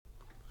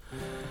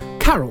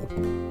Carol,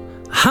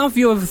 have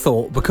you ever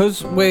thought,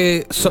 because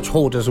we're such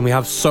hoarders and we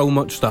have so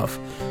much stuff,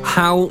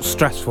 how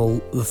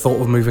stressful the thought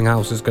of moving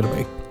house is going to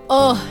be?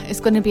 Oh, it's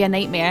going to be a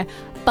nightmare,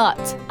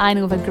 but I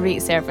know of a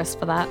great service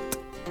for that.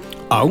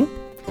 Oh?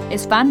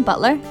 It's Van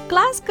Butler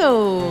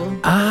Glasgow.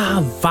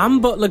 Ah, Van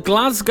Butler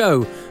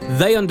Glasgow.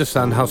 They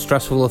understand how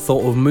stressful the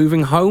thought of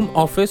moving home,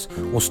 office,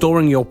 or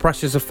storing your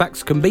precious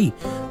effects can be.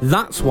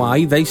 That's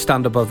why they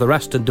stand above the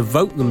rest and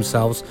devote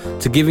themselves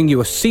to giving you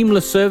a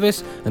seamless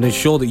service and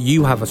ensure that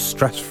you have a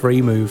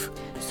stress-free move.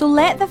 So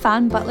let the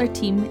Van Butler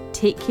team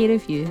take care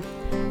of you.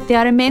 They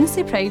are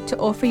immensely proud to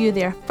offer you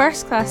their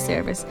first-class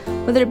service,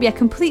 whether it be a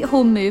complete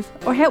home move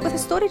or help with a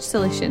storage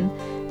solution.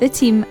 The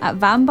team at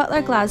Van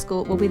Butler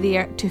Glasgow will be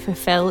there to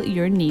fulfil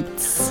your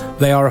needs.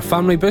 They are a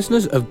family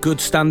business of good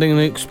standing and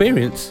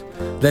experience.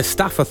 Their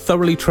staff are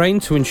thoroughly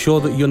trained to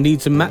ensure that your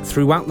needs are met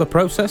throughout the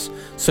process,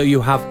 so you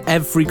have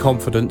every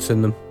confidence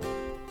in them.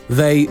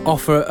 They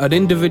offer an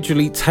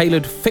individually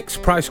tailored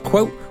fixed price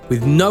quote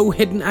with no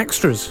hidden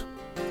extras.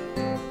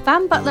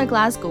 Van Butler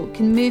Glasgow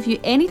can move you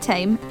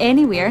anytime,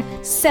 anywhere,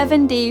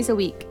 7 days a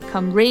week,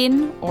 come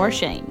rain or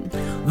shine.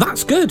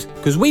 That's good,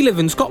 because we live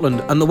in Scotland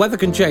and the weather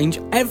can change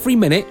every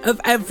minute of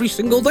every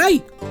single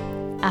day.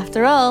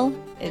 After all,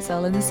 it's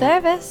all in the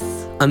service.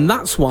 And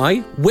that's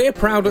why we're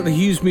proud at the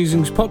Hughes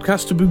Musings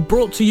podcast to be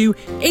brought to you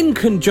in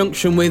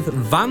conjunction with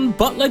Van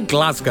Butler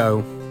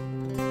Glasgow.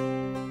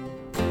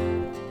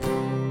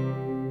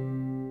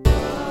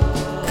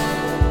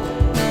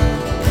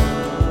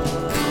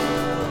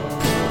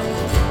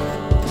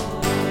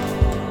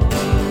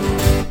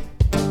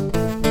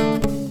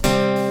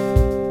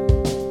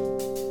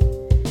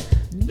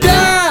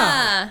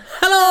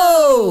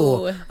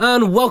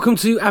 And welcome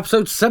to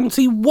episode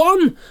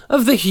 71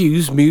 of the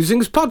Hughes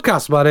Musings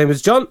podcast. My name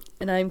is John.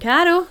 And I'm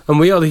Carol. And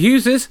we are the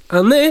Hugheses.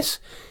 And this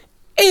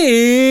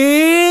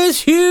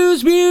is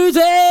Hughes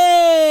Musings.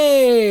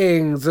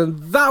 And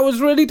that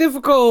was really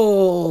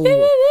difficult.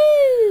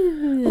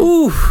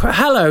 Ooh,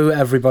 hello,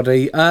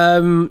 everybody.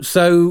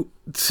 So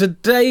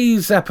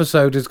today's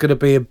episode is going to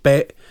be a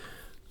bit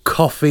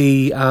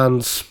coughy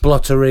and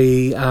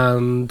spluttery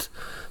and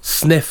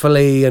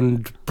sniffly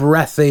and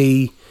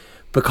breathy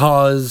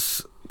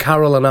because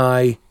Carol and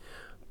I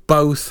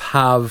both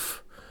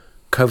have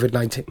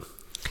COVID-19.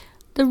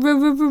 The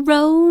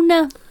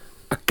Rona.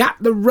 I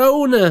got the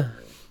Rona.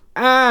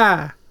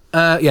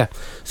 Yeah.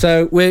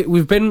 So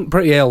we've been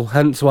pretty ill,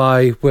 hence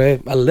why we're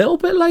a little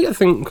bit late, I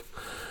think.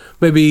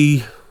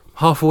 Maybe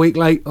half a week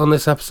late on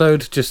this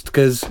episode, just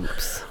because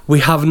we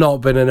have not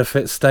been in a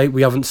fit state.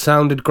 We haven't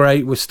sounded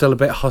great. We're still a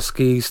bit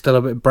husky, still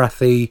a bit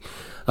breathy.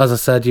 As I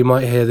said, you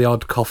might hear the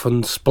odd cough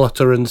and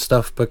splutter and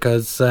stuff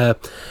because,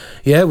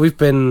 we've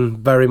been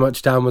very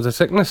much down with the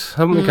sickness,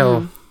 haven't we,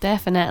 Carol?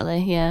 Definitely,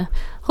 yeah.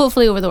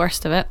 Hopefully over the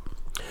worst of it.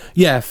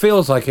 Yeah,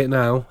 feels like it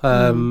now,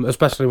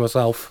 especially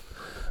myself.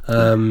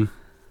 My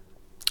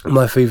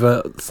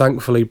fever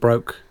thankfully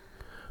broke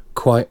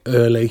quite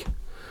early,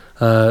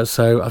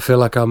 so I feel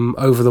like I'm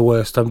over the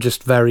worst. I'm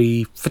just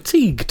very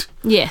fatigued.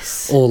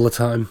 Yes. All the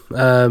time.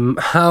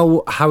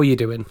 How are you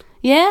doing?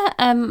 Yeah,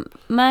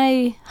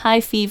 my high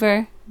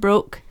fever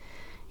broke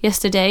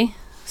yesterday,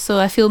 so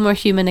I feel more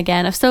human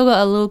again. I've still got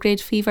a low-grade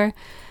fever.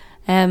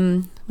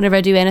 Whenever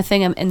I do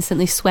anything, I'm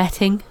instantly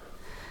sweating.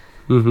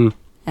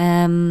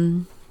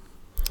 My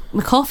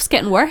cough's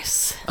getting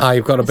worse.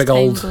 You've got a big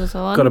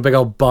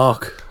old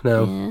bark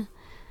now.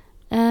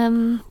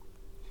 Yeah.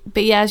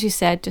 But yeah, as you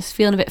said, just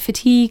feeling a bit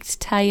fatigued,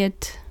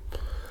 tired.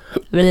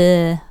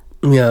 Bleh.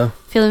 Yeah.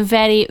 Feeling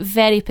very,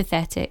 very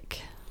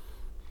pathetic.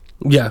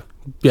 Yeah,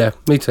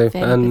 me too.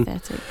 Very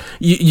pathetic.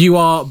 You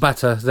are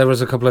better. There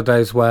was a couple of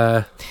days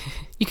where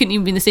you couldn't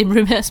even be in the same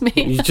room as me.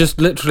 You just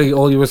literally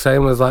all you were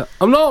saying was like,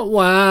 "I'm not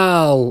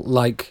well."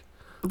 Like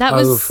that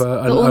was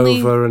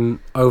over and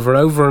over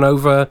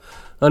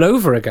and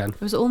over again.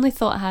 It was the only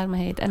thought I had in my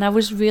head, and I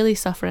was really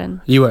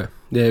suffering. You were,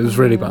 yeah. It was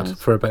really bad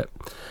for a bit.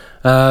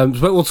 But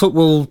we'll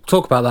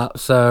talk about that.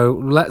 So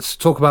let's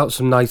talk about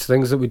some nice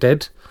things that we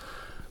did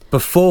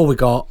before we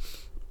got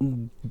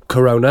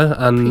Corona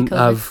and pre-COVID.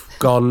 Have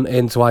gone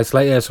into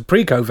isolation. Yeah, so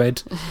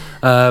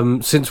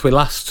pre-COVID, since we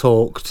last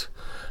talked,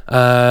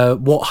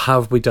 what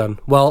have we done?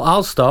 Well,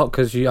 I'll start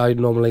because I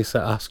normally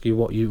ask you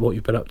what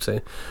you've been up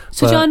to.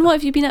 So, John, what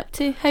have you been up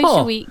to? How's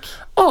your week?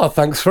 Oh,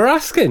 thanks for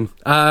asking.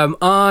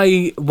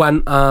 I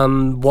went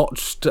and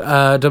watched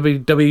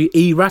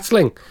WWE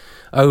wrestling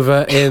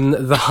over in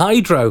the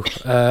Hydro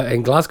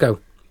in Glasgow,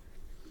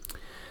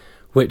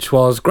 which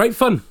was great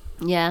fun.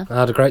 Yeah. I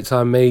had a great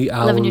time. Me,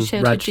 Alan, living your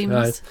childhood Reg.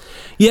 dreams.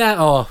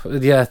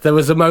 Yeah, there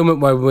was a moment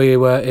where we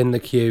were in the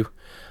queue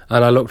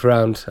and I looked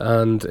around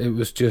and it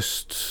was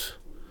just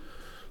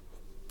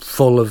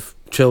full of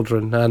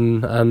children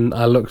and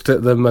I looked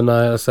at them and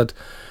I said,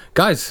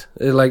 guys,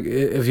 like,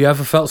 have you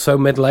ever felt so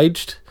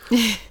middle-aged?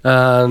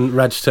 And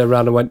Reg turned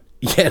around and went,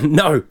 yeah,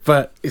 no,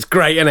 but it's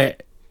great, isn't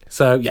it?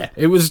 So, yeah,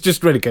 it was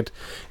just really good.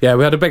 Yeah,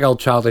 we had a big old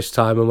childish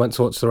time and went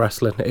to watch the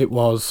wrestling. It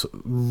was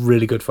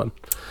really good fun.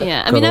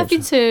 Yeah, I mean, I've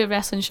been to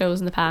wrestling shows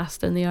in the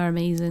past and they are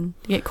amazing.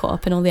 You get caught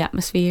up in all the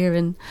atmosphere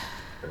and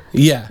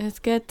Yeah, It's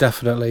good.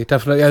 definitely.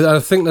 I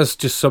think there's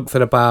just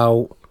something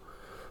about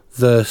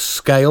the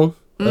scale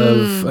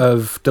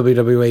of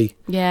WWE,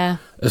 Yeah.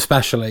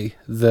 especially,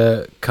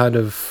 that kind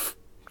of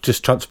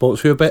just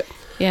transports you a bit.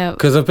 Yeah.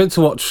 Because I've been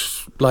to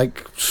watch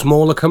like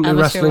smaller company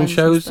Amateur wrestling ones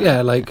shows, and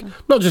stuff, like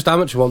not just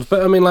amateur ones,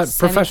 but I mean like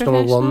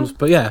professional Semi-professional? ones,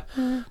 but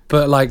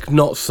but like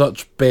not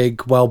such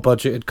big,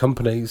 well-budgeted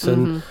companies,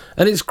 and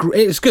it's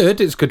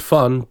good, it's good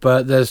fun,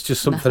 but there's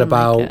just something Nothing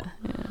about like it.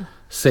 Yeah.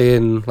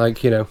 seeing like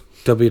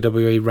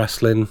WWE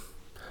wrestling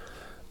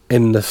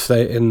in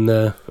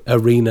the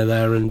arena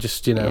there, and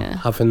just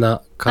having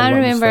that kind I of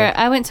remember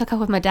atmosphere. I went to a couple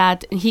with my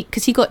dad, and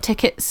because he got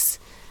tickets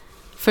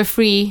for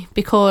free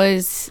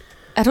because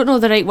I don't know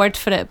the right word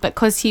for it, but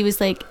because he was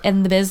like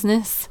in the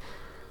business,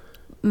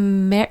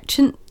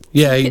 merchant.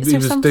 Yeah, he tickets or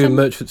was something. doing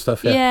merchant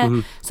stuff. Yeah,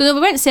 Mhm. So no,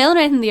 we weren't selling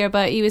anything there,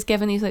 but he was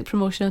giving these like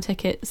promotional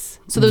tickets.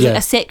 So there was Yeah.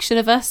 a section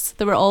of us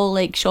that were all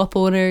like shop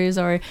owners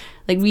or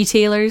like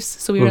retailers.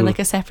 So we were in like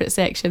a separate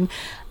section,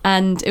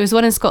 and it was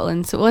one in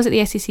Scotland. So it was at the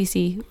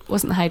SECC,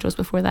 wasn't the Hydros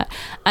before that.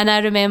 And I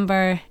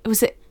remember it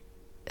was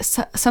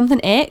something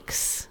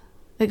X.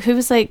 Like who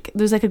was like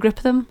there was like a group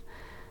of them.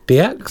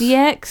 DX.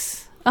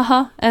 DX.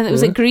 And it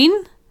was like green.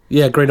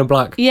 Yeah, green and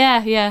black.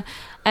 Yeah.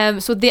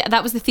 So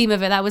that was the theme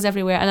of it. That was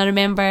everywhere. And I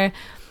remember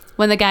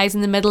when the guys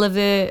in the middle of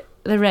the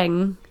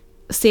ring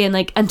saying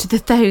like into the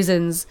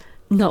thousands,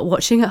 not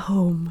watching at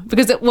home,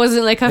 because it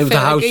wasn't like It was a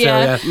house show.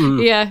 Yeah.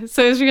 Yeah.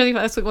 So it was really,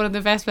 that's like one of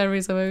the best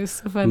memories of it. It was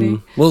so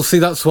funny. Well, see,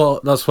 that's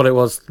what it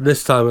was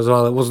this time as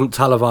well. It wasn't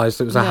televised;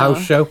 it was a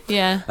house show.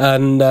 Yeah.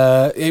 And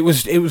it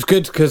was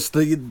good because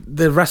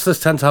the wrestlers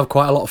tend to have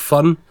quite a lot of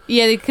fun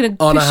Yeah, they kind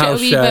of on a push it house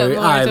wee show. bit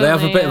more, Aye, they don't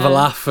have a bit of a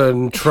laugh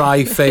and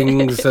try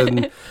things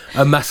and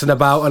are messing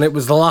about. And it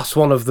was the last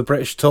one of the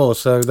British tour,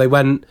 so they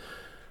went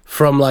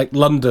from like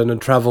London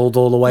and travelled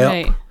all the way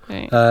up.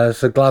 Right.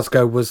 So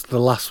Glasgow was the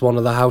last one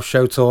of the house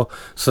show tour,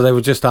 so they were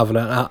just having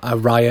a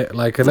riot.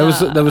 Like, and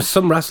there was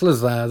some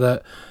wrestlers there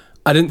that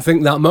I didn't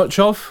think that much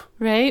of.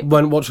 Right.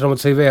 When watching them on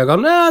TV, I go,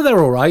 nah, they're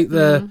all right.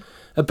 They're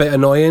a bit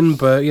annoying,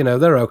 but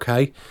they're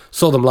okay.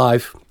 Saw them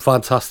live,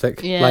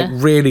 fantastic. Yeah. Like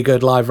really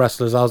good live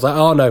wrestlers. I was like,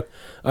 oh no,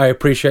 I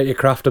appreciate your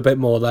craft a bit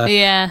more there.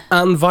 Yeah.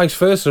 And vice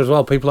versa as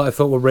well. People that I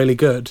thought were really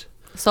good.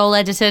 It's all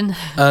editing.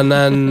 And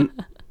then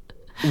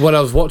when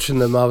I was watching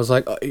them, I was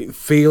like,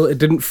 it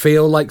didn't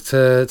feel like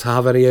to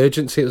have any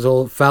urgency.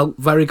 It felt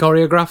very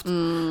choreographed,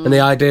 and the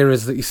idea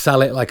is that you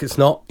sell it like it's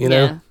not,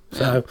 Yeah.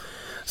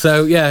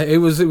 So yeah, it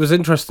was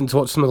interesting to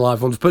watch some of the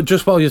live ones. But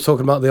just while you're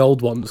talking about the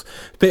old ones,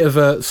 a bit of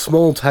a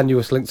small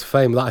tenuous link to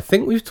fame that I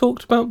think we've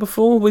talked about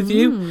before with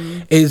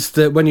you is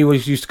that when you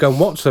used to go and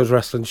watch those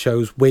wrestling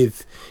shows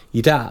with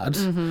your dad,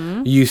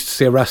 you used to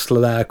see a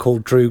wrestler there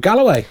called Drew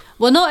Galloway.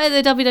 Well, not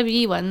at the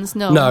WWE ones,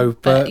 no. No,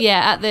 but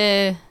yeah, at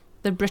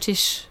the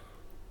British,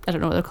 I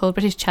don't know what they're called,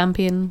 British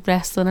Champion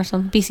Wrestling or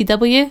something,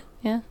 BCW.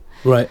 Yeah,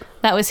 right.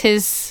 that was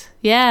his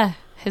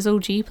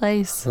OG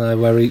place.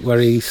 Where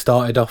he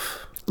started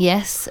off.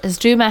 Yes, as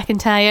Drew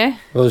McIntyre.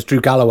 Well, it was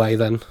Drew Galloway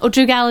then. Oh,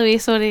 Drew Galloway,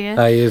 sorry.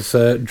 Yeah. He is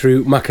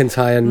Drew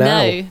McIntyre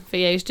now. No, but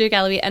yeah, he's Drew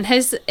Galloway, and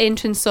his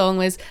entrance song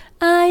was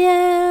 "I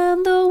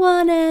am the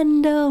one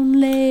and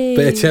only."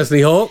 Bit of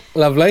Chesley Hawk,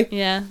 lovely.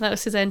 Yeah, that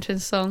was his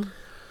entrance song.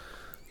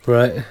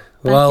 Right.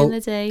 Back in the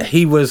day.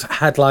 He was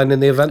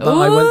headlining the event that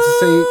I went to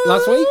see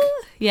last week.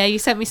 Yeah, you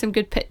sent me some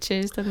good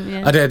pictures, didn't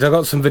you? I did. I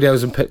got some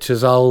videos and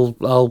pictures. I'll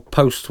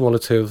post one or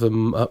two of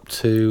them up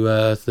to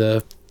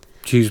the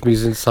Jews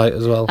Museum site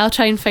as well. I'll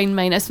try and find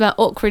mine. It's my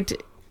awkward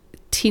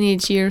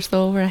teenage years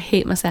though, where I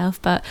hate myself,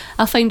 but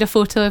I'll find a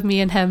photo of me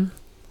and him.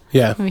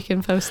 Yeah. And we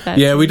can post that.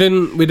 Yeah, we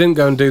didn't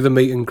go and do the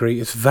meet and greet.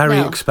 It's very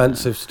No.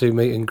 expensive to do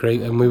meet and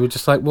greet, and we were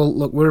just like, well,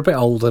 look, we're a bit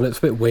older, and it's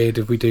a bit weird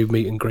if we do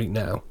meet and greet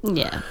now.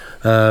 Yeah.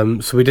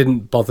 So we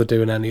didn't bother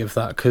doing any of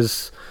that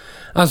because,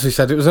 as we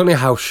said, it was only a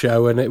house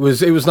show, and it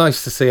was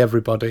nice to see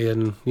everybody,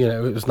 and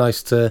it was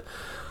nice to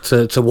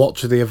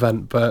watch the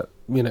event, but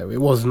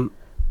it wasn't.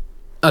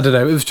 I don't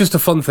know. It was just a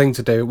fun thing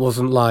to do. It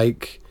wasn't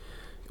like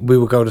we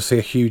were going to see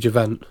a huge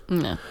event.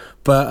 No.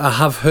 But I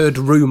have heard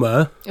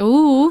rumour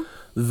Ooh.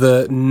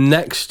 that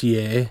next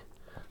year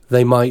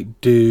they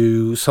might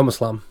do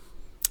SummerSlam,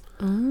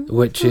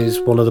 which is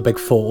one of the big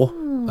four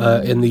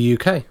in the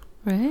UK.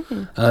 Right.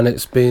 And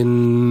it's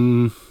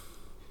been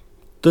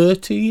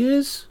 30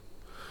 years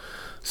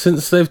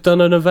since they've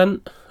done an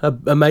event,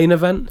 a main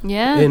event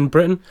in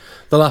Britain.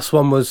 The last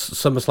one was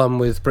SummerSlam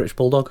with British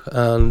Bulldog,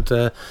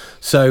 and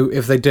so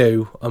if they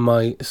do, I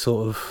might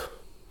sort of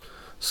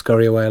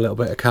scurry away a little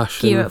bit of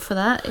cash. Gear and up for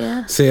that,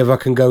 yeah. see if I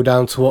can go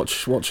down to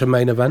watch a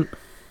main event.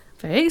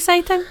 Very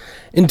exciting.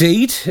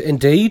 Indeed.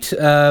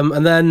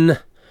 And then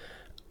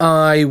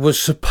I was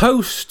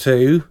supposed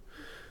to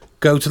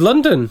go to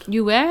London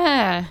You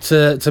were.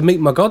 to meet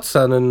my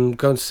godson and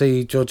go and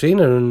see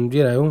Georgina and,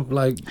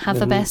 Have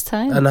the best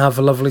time. and have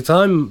a lovely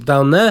time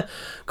down there.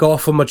 Go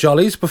off on my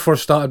jollies before I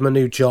started my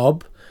new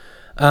job.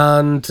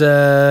 And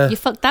You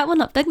fucked that one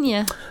up, didn't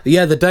you?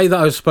 yeah, the day that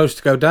I was supposed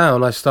to go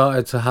down, I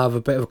started to have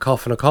a bit of a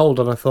cough and a cold,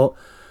 and I thought,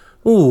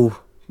 ooh,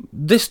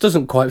 this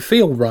doesn't quite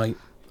feel right.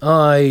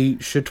 I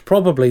should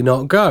probably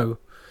not go.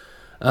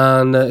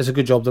 And it's a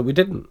good job that we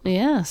didn't.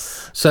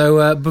 Yes.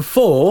 So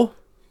before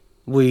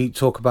we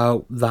talk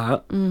about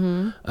that,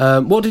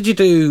 what did you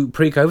do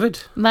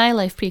pre-COVID? My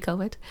life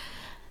pre-COVID.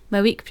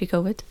 My week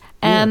pre-COVID.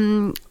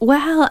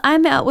 Well, I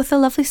met up with the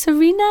lovely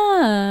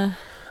Serena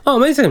Oh,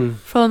 amazing.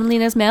 from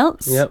Lena's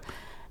Melts. Yep.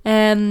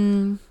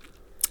 And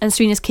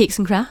Serena's Cakes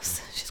and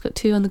Crafts. She's got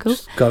 2 on the go.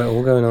 Just got it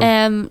all going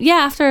on. Yeah,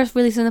 after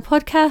releasing the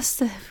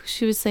podcast,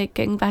 she was like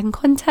getting back in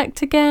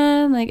contact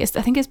again. Like I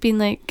think it's been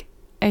like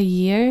a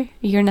year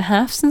and a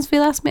half since we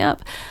last met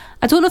up.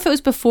 I don't know if it was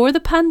before the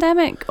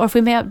pandemic or if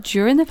we met up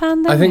during the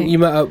pandemic. I think you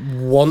met up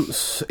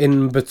once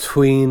in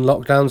between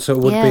lockdowns, so it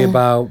would be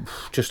about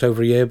just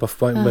over a year,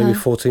 before maybe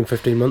 14,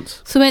 15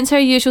 months. So we went to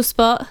our usual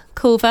spot,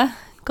 Cova,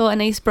 got a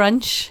nice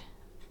brunch.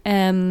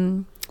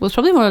 It was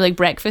probably more like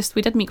breakfast.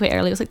 We did meet quite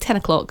early. It was like 10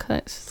 o'clock.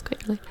 That's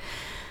quite early.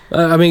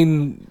 I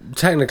mean,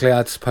 technically,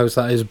 I'd suppose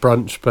that is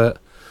brunch, but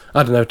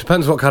I don't know. It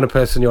depends what kind of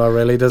person you are,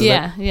 really, doesn't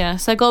it? Yeah.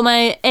 So I got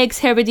my eggs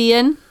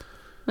Hebridean,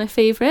 my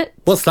favourite.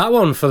 What's that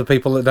one for the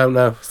people that don't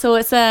know? So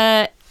it's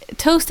a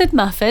toasted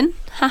muffin,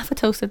 half a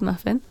toasted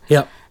muffin.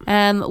 Yep.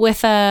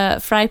 With a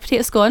fried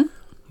potato scone.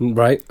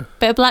 Right.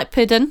 Bit of black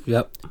pudding.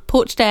 Yep.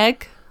 Poached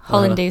egg,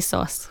 hollandaise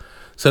sauce.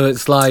 So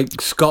it's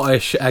like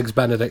Scottish Eggs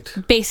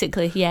Benedict.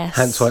 Basically, yes.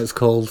 Hence why it's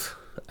called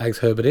Eggs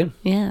Hebridean.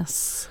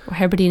 Yes, or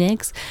Hebridean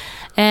eggs.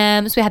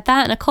 So we had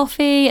that and a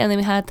coffee, and then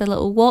we had the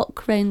little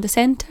walk round the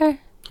centre.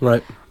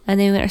 Right. And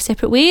then we went our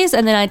separate ways,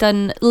 and then I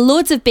done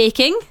loads of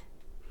baking.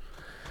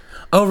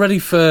 Oh, ready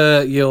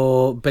for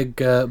your big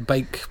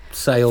bake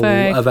sale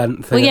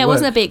event thing? Well, yeah, it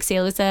wasn't a bake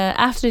sale. It was a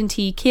afternoon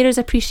tea, Carers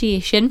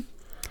Appreciation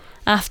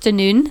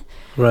afternoon.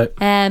 Right.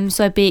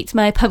 So I baked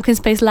my pumpkin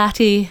spice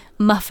latte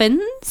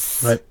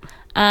muffins. Right.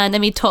 And I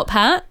made top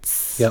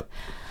hats. Yep.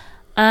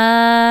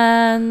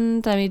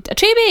 And I made a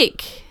tray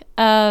bake,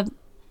 a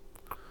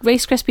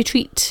Rice Krispie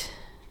treat,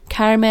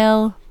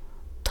 caramel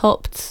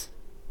topped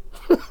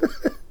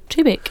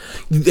tray bake.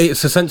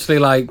 It's essentially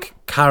like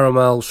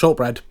caramel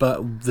shortbread,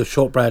 but the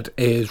shortbread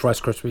is Rice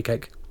Krispie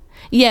cake.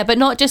 Yeah, but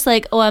not just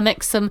like, I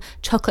mixed some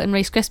chocolate and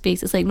Rice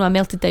Krispies. It's like, no, I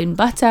melted down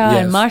butter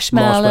and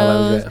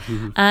marshmallows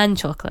and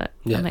chocolate.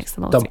 Yeah, I mixed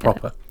them all done together.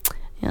 proper.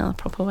 Yeah, the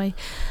proper way.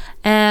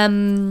 So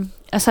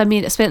I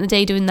spent the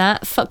day doing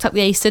that. Fucked up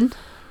the icing,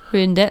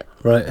 ruined it.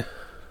 Right.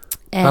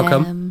 How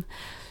come?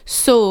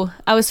 So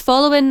I was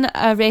following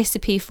a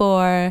recipe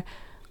for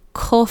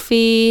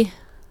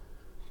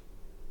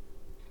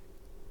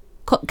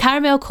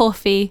caramel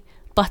coffee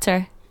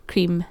butter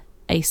cream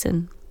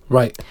icing.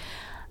 Right.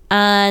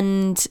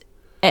 And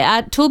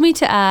it told me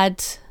to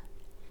add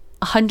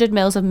 100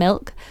 mils of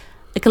milk,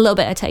 like a little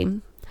bit at a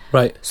time.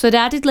 Right. So I'd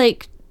added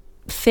like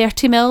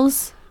 30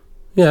 mils.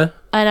 Yeah.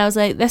 And I was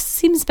like, this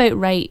seems about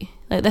right.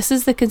 Like, this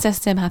is the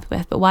consistency I'm happy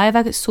with. But why have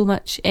I got so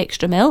much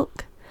extra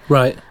milk?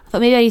 Right. I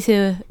thought maybe I need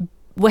to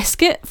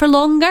whisk it for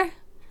longer.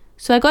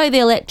 So I got out the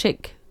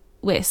electric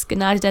whisk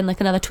and added in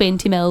like another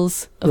 20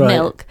 mils of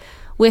milk.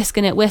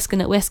 Whisking it. It was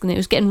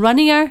getting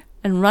runnier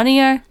and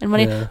runnier and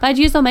runnier. Yeah. But I'd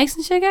used all my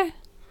icing sugar.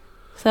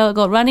 So it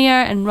got runnier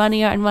and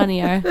runnier and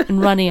runnier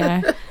and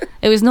runnier.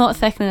 It was not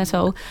thickening at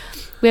all.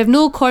 We have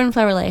no corn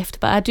flour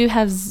left, but I do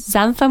have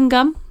xanthan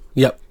gum.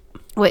 Yep.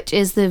 Which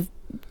is the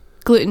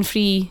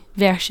gluten-free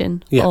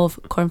version of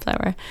corn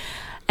flour.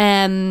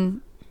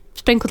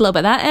 Sprinkled a little bit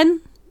of that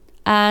in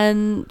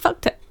and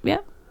fucked it. Yeah.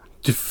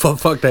 Just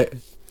fucked it.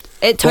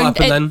 It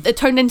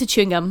turned into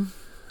chewing gum.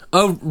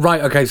 Oh,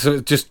 right. Okay, so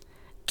it just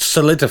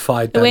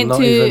solidified then. It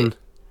went to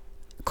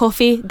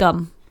coffee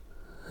gum,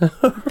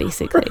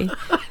 basically.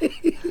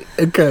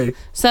 Okay.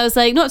 So I was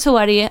like, not to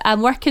worry,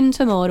 I'm working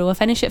tomorrow. I'll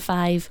finish at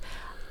 5.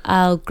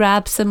 I'll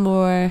grab some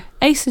more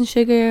ice and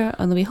sugar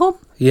on the way home.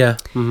 Yeah.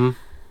 Mm-hmm.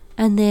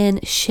 And then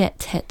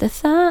shit hit the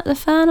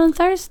fan on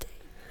Thursday.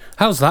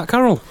 How's that,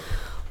 Carol?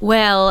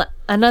 Well,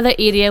 another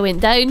area went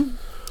down.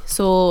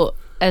 So,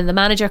 and the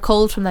manager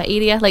called from that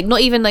area. Like,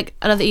 not even like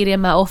another area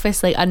in my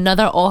office, like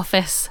another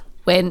office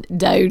went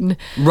down.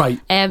 Right.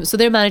 So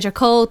their manager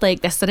called,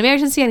 like, this is an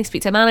emergency, I need to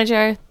speak to a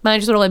manager.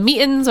 Managers are all in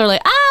meetings or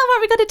like, what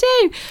are we going to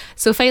do?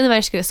 So finally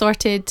managed to get it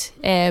sorted.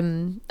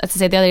 As I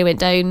said, the other area went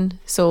down.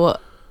 So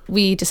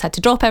we just had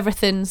to drop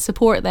everything,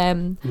 support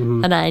them,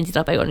 and I ended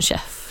up out on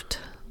shift.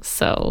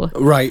 So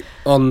right,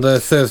 on the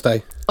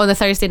Thursday. On the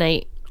Thursday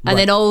night. And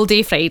then all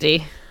day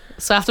Friday.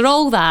 So after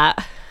all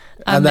that,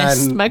 I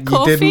missed my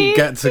coffee. You didn't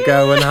get to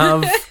go and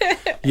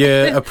have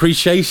your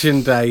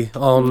appreciation day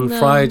on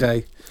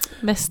Friday.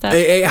 Missed it.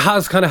 It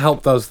has kind of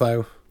helped us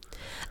though.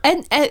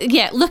 And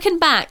yeah, looking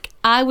back,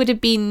 I would have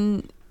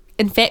been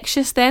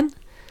infectious then.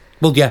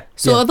 Well, yeah.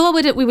 So although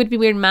we would be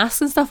wearing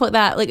masks and stuff like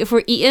that, like if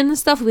we're eating and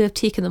stuff, we would have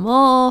taken them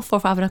off, or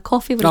if we're having a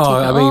coffee, we would have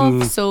taken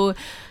them off. So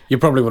you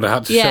probably would have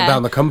had to shut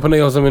down the company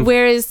or something.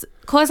 Whereas,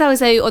 because I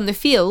was out on the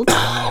field,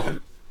 I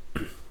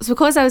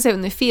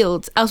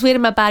was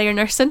wearing my barrier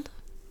nursing.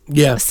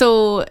 Yeah.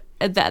 So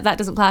that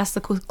doesn't class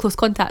the close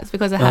contacts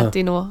because I had,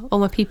 all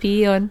my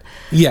PPE on.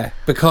 Yeah,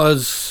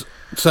 because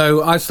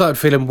so I started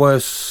feeling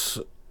worse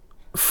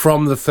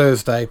from the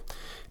Thursday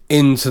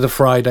into the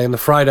Friday, and the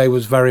Friday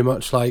was very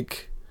much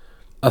like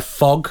a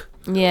fog.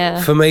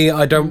 Yeah. For me,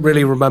 I don't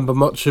really remember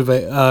much of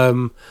it.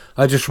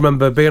 I just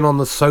remember being on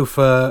the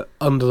sofa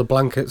under the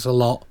blankets a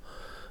lot,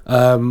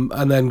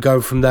 and then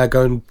going from there,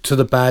 going to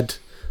the bed,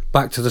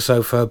 back to the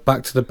sofa,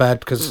 back to the bed,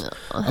 because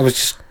I was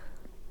just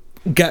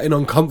getting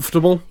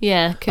uncomfortable.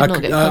 Yeah, could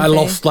not get I comfy.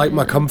 lost like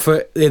my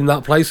comfort in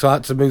that place, so I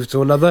had to move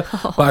to another,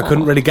 but I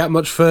couldn't really get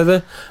much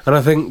further. And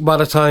I think by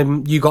the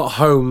time you got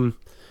home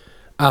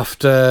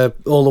after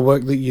all the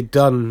work that you'd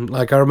done,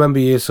 like I remember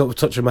you sort of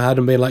touching my head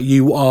and being like,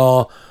 you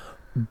are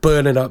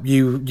burning up,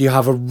 you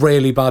have a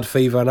really bad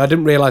fever, and I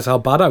didn't realise how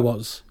bad I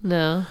was.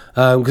 No.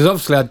 Because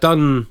obviously I'd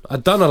done a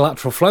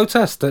lateral flow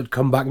test that had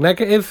come back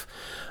negative,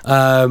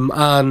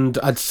 and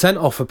I'd sent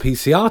off a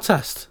PCR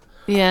test.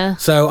 Yeah.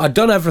 So I'd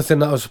done everything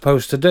that I was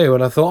supposed to do,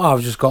 and I thought,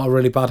 I've just got a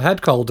really bad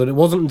head cold. And it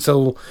wasn't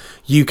until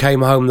you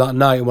came home that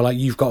night and were like,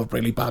 you've got a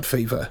really bad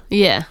fever,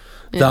 Yeah.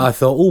 that I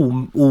thought,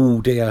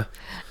 oh dear.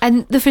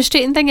 And the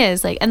frustrating thing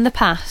is, like, in the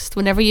past,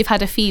 whenever you've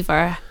had a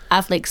fever,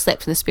 I've like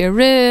slept in the spare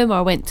room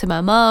or went to my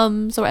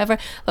mum's or whatever.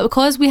 But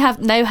because we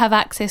now have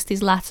access to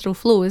these lateral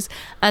flows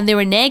and they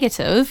were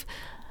negative,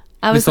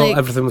 I was thought like,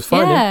 everything was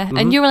fine. Yeah. Yeah.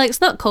 And you were like, it's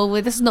not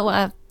COVID. This is not what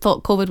I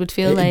thought COVID would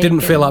feel like. It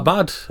didn't feel that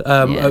bad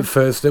Yeah. at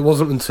first. It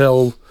wasn't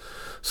until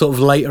sort of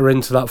later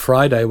into that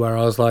Friday where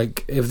I was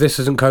like, if this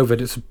isn't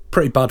COVID, it's a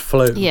pretty bad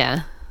flu.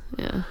 Yeah.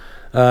 Yeah.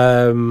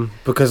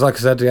 Because like I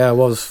said, I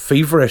was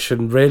feverish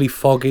and really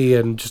foggy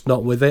and just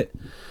not with it.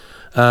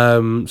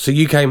 So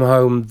you came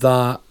home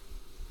that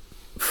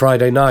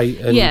Friday night.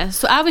 And yeah,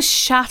 so I was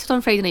shattered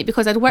on Friday night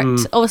because I'd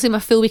worked obviously my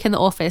full week in the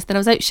office, then I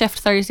was out shift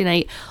Thursday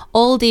night,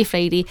 all day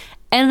Friday,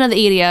 in another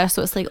area,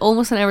 so it's like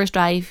almost an hour's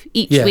drive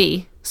each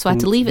way. So I had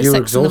to leave at You were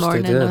 6 in the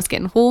exhausted, morning. yeah. I was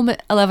getting home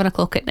at 11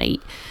 o'clock at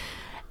night.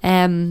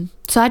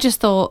 So I just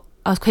thought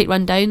I was quite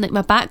run down. Like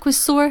my back was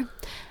sore,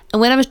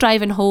 and when I was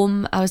driving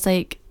home, I was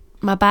like,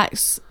 my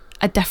back's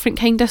a different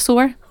kind of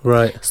sore.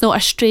 Right. It's not a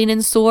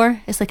straining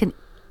sore. It's like an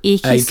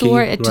achy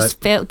sore. It just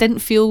didn't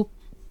feel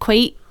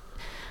quite.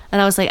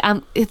 And I was like,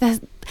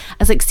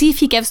 see if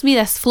he gives me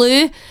this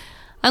flu,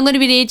 I'm going to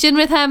be raging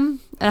with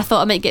him. And I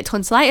thought I might get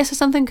tonsillitis or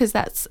something because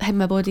that's how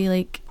my body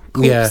like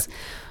copes.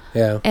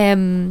 Yeah.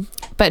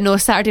 But no,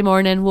 Saturday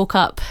morning, woke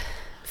up,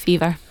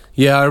 fever.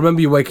 Yeah, I remember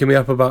you waking me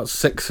up about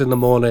 6 in the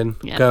morning,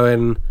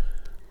 going,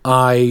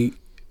 I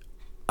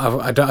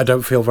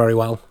don't feel very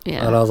well.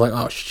 Yeah. And I was like,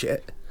 oh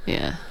shit.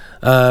 Yeah.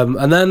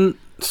 And then,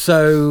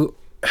 so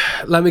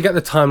let me get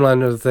the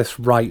timeline of this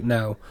right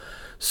now.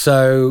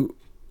 So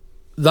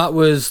that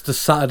was the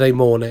Saturday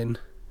morning.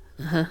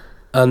 Uh-huh.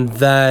 And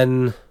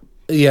then,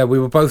 we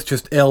were both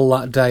just ill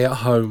that day at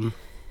home.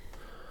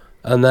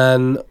 And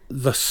then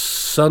the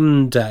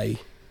Sunday...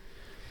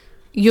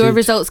 Your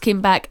results came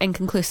back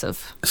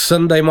inconclusive.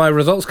 Sunday, my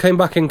results came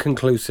back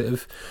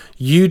inconclusive.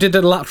 You did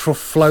a lateral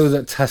flow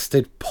that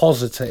tested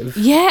positive.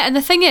 Yeah, and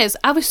the thing is,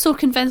 I was so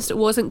convinced it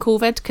wasn't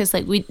COVID because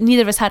like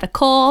neither of us had a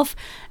cough.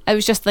 It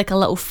was just like a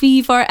little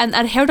fever, and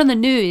I heard on the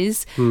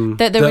news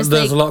that there's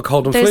a lot of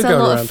cold and flu there's going a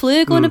lot around. of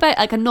flu going about,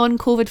 like a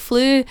non-COVID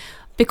flu,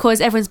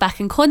 because everyone's back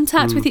in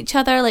contact with each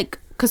other. Like,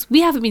 because we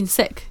haven't been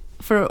sick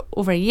for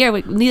over a year.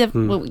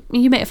 Well,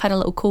 you might have had a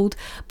little cold,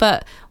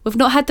 but we've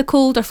not had the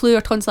cold or flu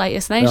or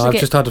tonsillitis. And I've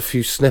just had a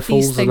few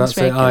sniffles and that's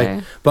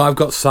it. But I've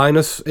got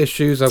sinus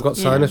issues. I've got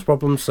sinus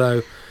problems,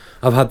 so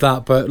I've had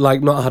that, but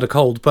like not had a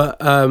cold.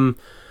 But on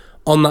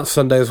that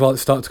Sunday as well, it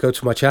started to go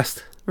to my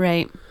chest.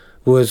 Right.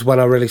 Was when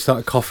I really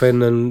started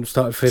coughing and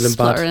started feeling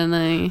bad.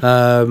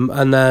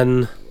 And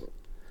then,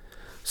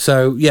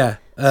 so yeah.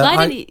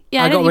 I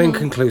got my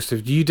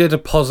inconclusive. You did a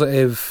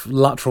positive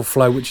lateral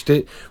flow, which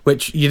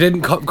you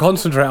didn't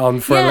concentrate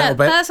on for a little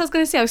bit. That's what I was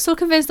going to say. I was so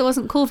convinced it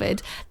wasn't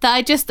COVID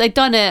that I'd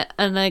done it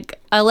and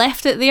like I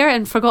left it there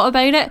and forgot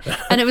about it.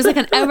 And it was like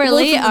an hour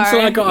later.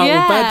 Until I got out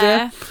of bed,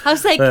 yeah. I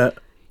was like,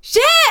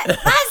 shit, that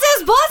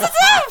says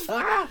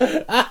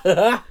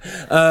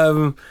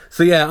positive.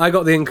 So yeah, I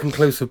got the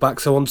inconclusive back.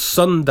 So on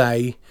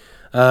Sunday,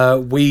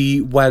 we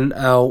went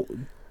out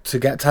to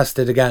get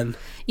tested again.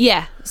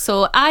 Yeah,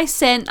 so I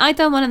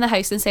done one in the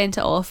house and sent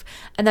it off,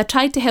 and I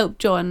tried to help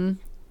John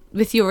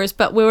with yours,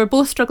 but we were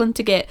both struggling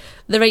to get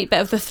the right bit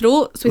of the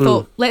throat, so we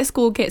thought, let's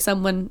go get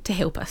someone to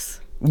help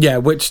us. Yeah,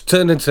 which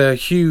turned into a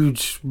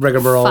huge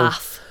rigmarole.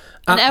 Faff.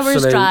 An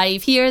hour's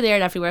drive, here, there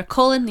and everywhere,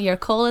 calling here,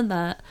 calling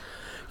that.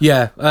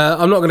 Yeah,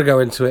 I'm not going to go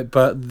into it,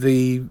 but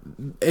the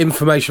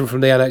information from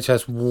the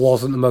NHS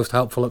wasn't the most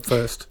helpful at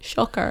first.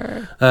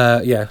 Shocker.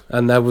 Yeah,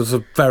 and there was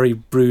a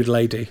very rude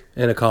lady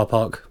in a car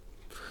park.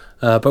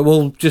 But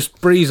we'll just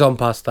breeze on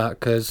past that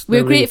because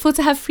we're grateful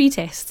to have free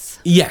tests.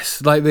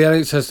 Yes, like the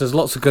NHS does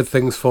lots of good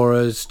things for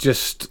us,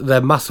 just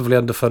they're massively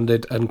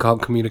underfunded and can't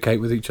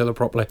communicate with each other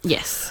properly.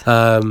 Yes.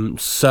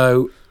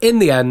 So in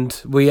the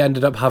end, we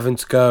ended up having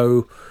to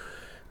go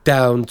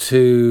down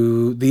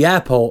to the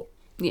airport.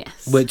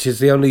 Yes. Which is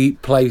the only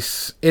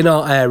place in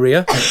our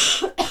area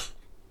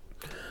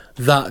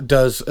that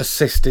does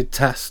assisted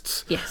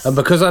tests. Yes. And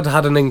because I'd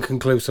had an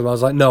inconclusive, I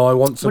was like, no, I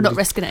want somebody... We're not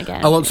risking it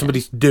again. I want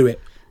somebody to do it.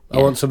 I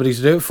want somebody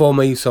to do it for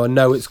me so I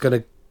know it's going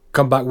to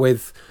come back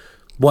with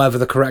whatever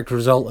the correct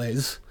result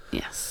is.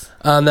 Yes.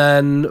 And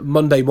then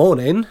Monday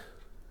morning,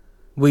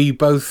 we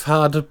both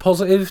had a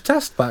positive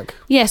test back.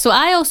 Yeah, so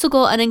I also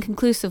got an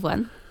inconclusive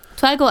one.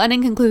 So I got an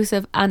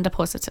inconclusive and a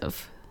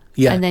positive.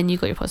 Yeah. And then you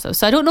got your positive.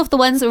 So I don't know if the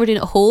ones that we're doing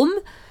at home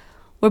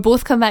were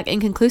both come back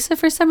inconclusive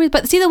for some reason.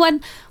 But see, the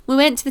one we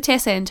went to the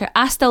test centre,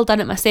 I still done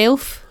it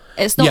myself.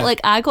 It's not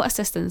like I got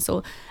assistance.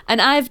 So, and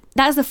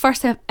that's the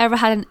first time I've ever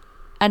had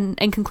an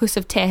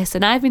inconclusive test,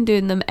 and I've been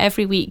doing them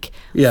every week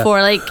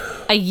for like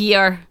a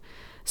year.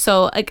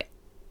 So like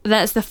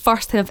that's the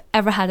first time I've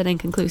ever had an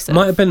inconclusive.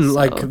 Might have been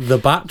like the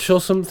batch or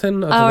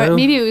something. I don't know.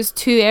 Maybe it was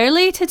too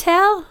early to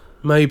tell.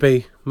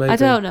 Maybe. I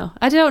don't know.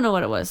 I don't know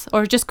what it was,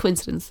 or just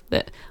coincidence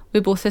that we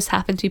both just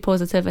happen to be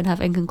positive and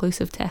have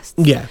inconclusive tests.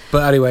 Yeah,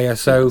 but anyway,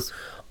 so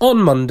on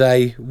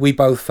Monday we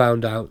both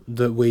found out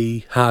that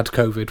we had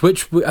COVID,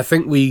 which I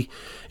think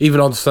even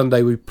on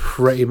Sunday we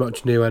pretty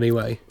much knew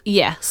anyway.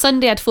 Yeah,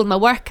 Sunday I'd phoned my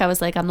work. I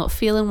was like, I'm not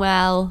feeling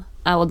well.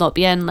 I will not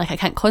be in. Like, I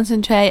can't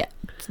concentrate.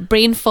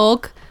 Brain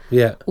fog.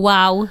 Yeah.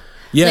 Wow.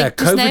 Yeah, like,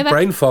 COVID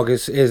brain fog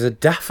is a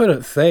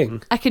definite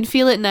thing. I can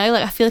feel it now.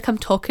 Like, I feel like I'm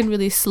talking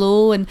really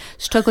slow and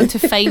struggling to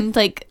find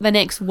like the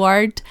next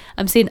word.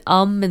 I'm saying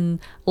and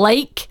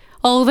like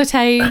all the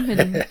time.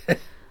 And,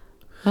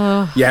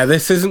 Yeah,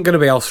 this isn't going to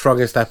be our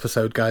strongest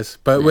episode, guys.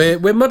 But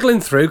we're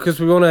muddling through because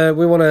we want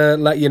to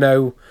let you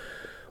know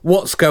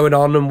what's going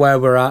on and where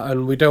we're at,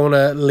 and we don't want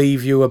to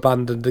leave you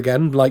abandoned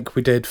again like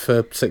we did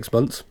for 6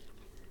 months.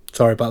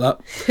 Sorry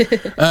about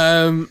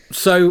that.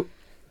 So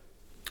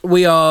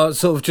we are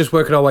sort of just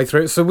working our way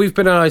through it. So we've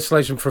been in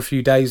isolation for a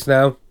few days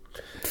now.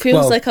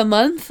 Feels like a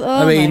month.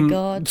 Oh, my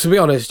God. To be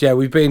honest, yeah,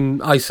 we've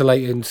been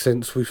isolating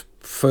since we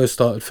first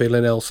started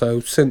feeling ill.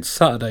 So since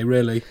Saturday,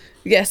 really.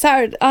 Yeah,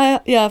 Saturday.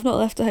 I've not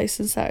left the house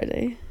since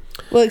Saturday.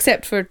 Well,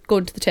 except for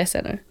going to the test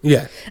centre.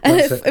 Yeah, and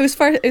it was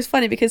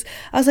funny because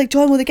I was like,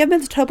 John, will they give me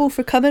into trouble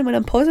for coming when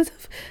I'm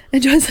positive?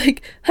 And John's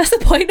like, that's the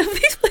point of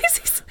these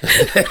places.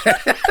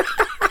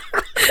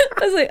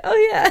 I was like, oh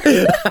yeah.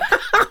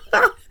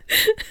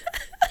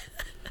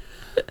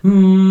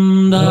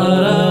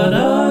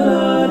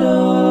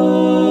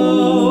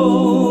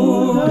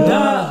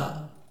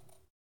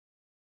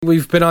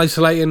 We've been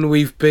isolating,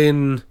 we've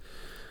been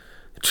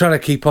trying to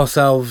keep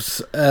ourselves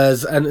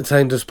as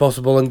entertained as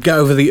possible and get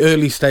over the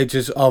early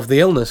stages of the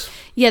illness.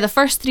 Yeah, the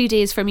first 3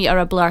 days for me are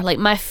a blur. Like,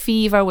 my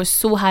fever was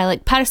so high.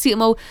 Like,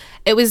 paracetamol,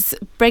 it was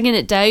bringing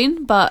it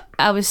down, but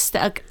I was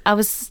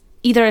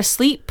either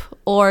asleep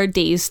or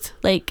dazed.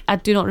 Like, I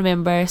do not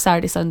remember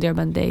Saturday, Sunday or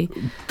Monday.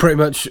 Pretty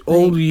much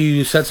all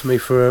you said to me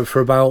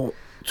for about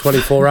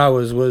 24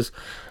 hours was,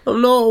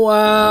 I'm not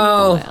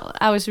well.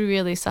 I was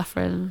really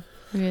suffering.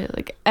 Really,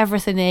 like,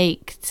 everything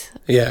ached.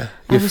 Yeah,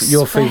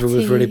 your fever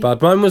was really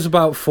bad. Mine was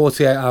about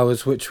 48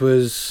 hours, which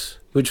was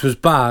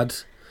bad.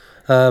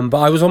 But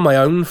I was on my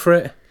own for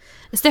it.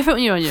 It's different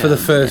when you're on your own. For the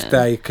first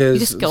day,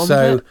 because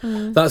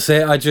that's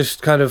it. I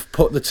just kind of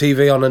put the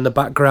TV on in the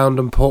background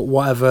and put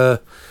whatever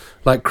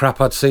like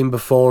crap I'd seen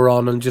before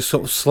on, and just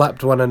sort of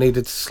slept when I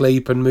needed to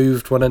sleep and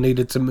moved when I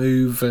needed to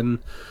move, and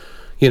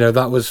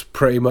that was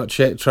pretty much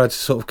it. Tried to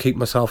sort of keep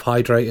myself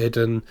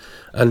hydrated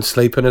and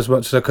sleeping as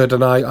much as I could,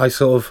 and I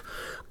sort of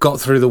got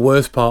through the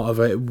worst part of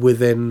it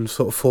within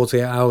sort of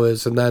 48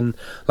 hours, and then,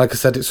 like I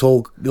said, it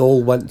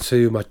all went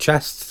to my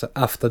chest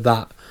after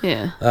that.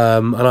 Yeah.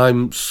 And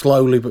I'm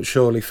slowly but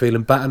surely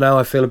feeling better now.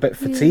 I feel a bit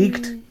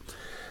fatigued,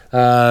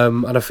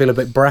 and I feel a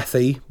bit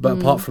breathy, but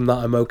apart from that,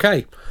 I'm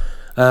okay.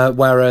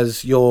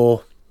 Whereas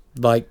you're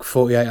like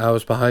 48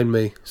 hours behind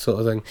me, sort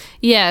of thing.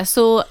 Yeah,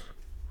 so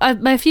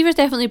my fever's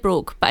definitely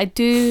broke, but I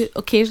do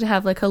occasionally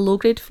have like a low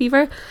grade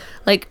fever.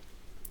 Like,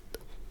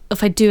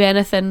 if I do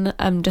anything,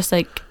 I'm just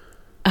like,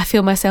 I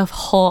feel myself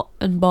hot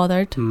and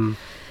bothered,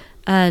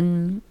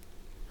 and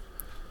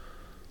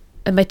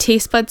my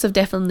taste buds have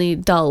definitely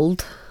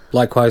dulled.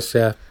 Likewise,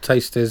 yeah.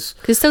 Taste is...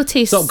 Can still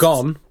taste... It's not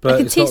gone,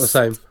 but it's not the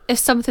same. If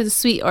something's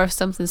sweet or if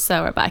something's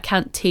sour, but I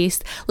can't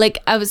taste... Like,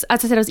 as I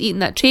said, I was eating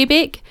that tray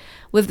bake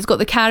it's got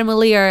the caramel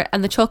layer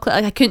and the chocolate.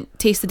 Like, I couldn't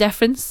taste the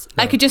difference.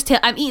 No. I could just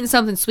tell I'm eating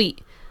something sweet,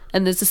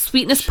 and there's a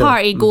sweetness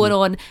party going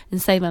on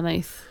inside my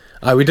mouth.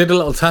 We did a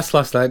little test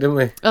last night, didn't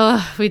we?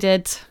 Oh, we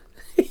did. So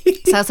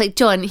I was like,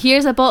 John,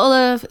 here's a bottle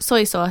of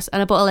soy sauce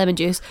and a bottle of lemon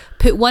juice.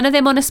 Put one of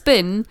them on a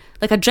spoon,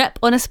 like a drip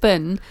on a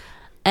spoon,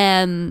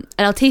 and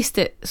I'll taste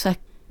it so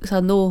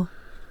I'll know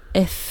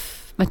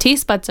if my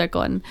taste buds are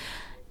gone.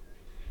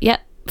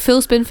 Yep,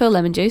 full spoonful of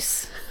lemon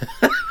juice.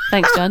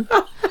 Thanks, John.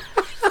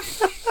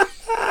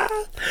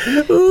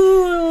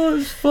 Oh, that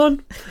was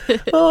fun.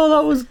 Oh,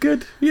 that was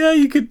good. Yeah,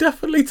 you could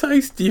definitely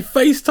taste. Your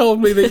face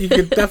told me that you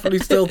could definitely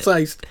still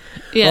taste.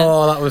 Yeah.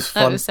 Oh, that was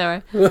fun. That was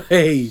sour.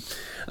 Hey.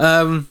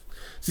 So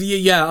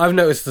yeah, I've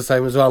noticed the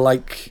same as well.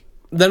 Like,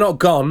 they're not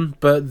gone,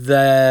 but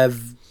they're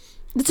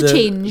a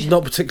change.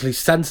 Not particularly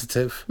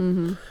sensitive.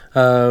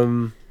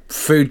 Mm-hmm.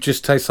 Food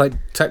just tastes like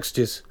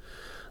textures.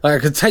 Like, I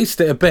could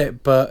taste it a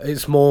bit, but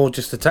it's more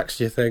just a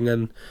texture thing.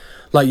 And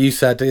like you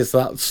said, is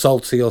that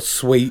salty or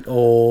sweet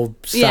or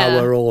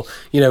sour or,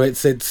 you know,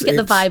 it's Get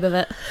the vibe of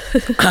it.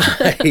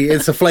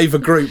 it's a flavour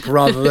group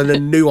rather than a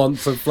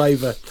nuance of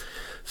flavour.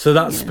 So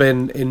that's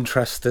been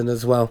interesting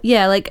as well.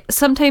 Yeah, like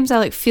sometimes I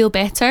like feel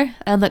better.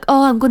 I'm like,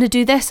 oh, I'm going to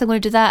do this, I'm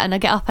going to do that, and I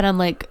get up and I'm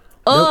like,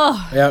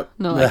 oh, nope. Yep.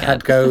 no, the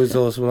head goes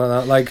or something like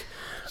that. Like,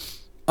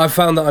 I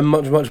found that I'm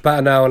much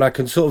better now, and I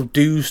can sort of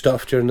do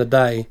stuff during the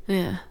day.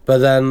 Yeah. But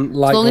then,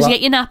 like, as long as you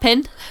get your nap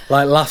in.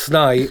 Like last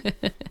night,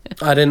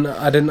 I didn't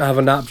have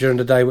a nap during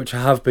the day, which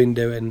I have been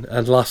doing,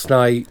 and last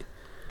night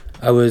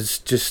I was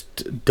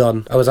just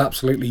done. I was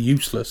absolutely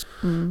useless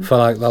for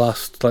like the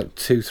last like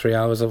 2-3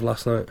 hours of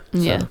last night.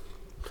 Yeah.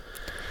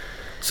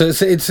 So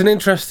it's an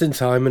interesting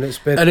time, and it's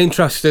been an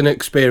interesting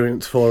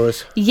experience for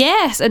us.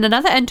 Yes, and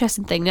another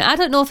interesting thing. Now, I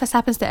don't know if this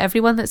happens to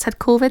everyone that's had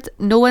COVID.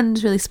 No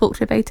one's really spoke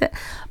to me about it.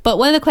 But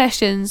one of the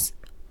questions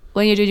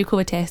when you're doing your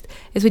COVID test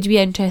is, would you be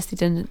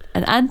interested in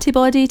an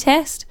antibody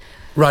test?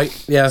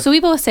 Right, yeah. So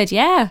we both said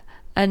yeah.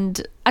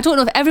 And I don't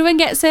know if everyone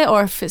gets it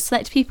or if it's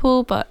select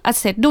people, but as I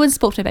said, no one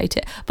spoke to me about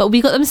it. But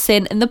we got them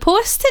sent in the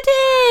post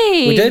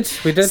today. We did.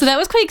 So that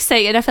was quite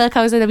exciting. I felt like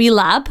I was in a wee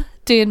lab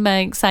doing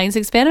my science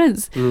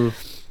experiments.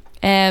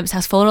 So I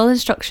was following all the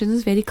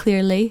instructions very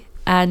clearly,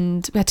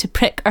 and we had to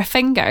prick our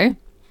finger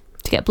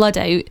to get blood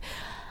out,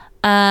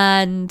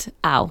 and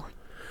ow.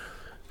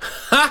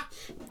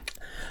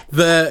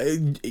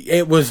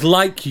 It was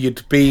like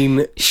you'd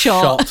been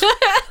shot.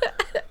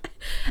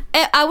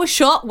 I was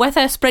shot with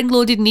a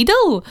spring-loaded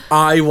needle.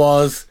 I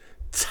was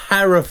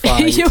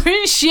terrified. You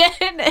were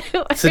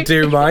shitting to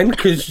do mine,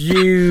 because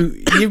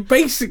you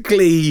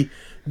basically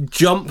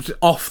jumped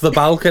off the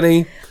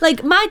balcony.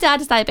 Like, my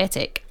dad is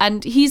diabetic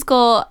and he's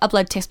got a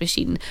blood test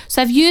machine, so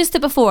I've used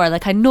it before.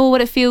 Like, I know what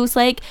it feels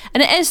like,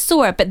 and it is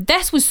sore, but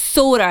this was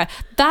sorer.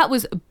 That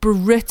was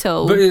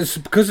brutal. But it's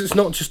because it's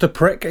not just a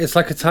prick, it's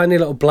like a tiny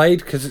little blade,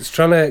 because it's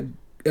trying to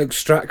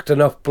extract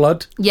enough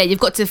blood. Yeah, you've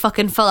got to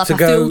fucking fill up to a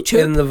go full tube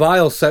in the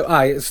vial. So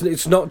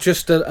it's not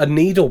just a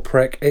needle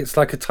prick, it's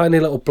like a tiny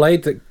little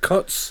blade that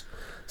cuts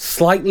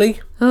slightly.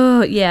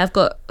 Oh yeah, I've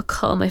got a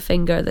cut on my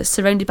finger that's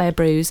surrounded by a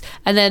bruise.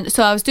 And then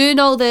so I was doing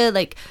all the,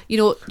 like, you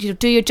know,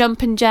 do your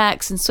jumping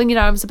jacks and swing your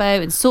arms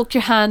about and soak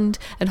your hand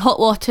in hot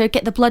water,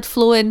 get the blood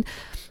flowing.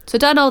 So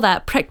done all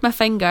that, pricked my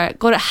finger,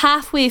 got it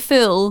halfway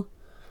full,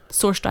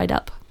 source dried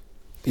up.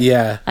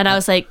 Yeah. And I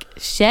was like,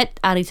 shit,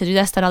 I need to do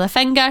this to another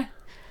finger.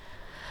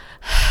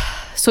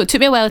 So it took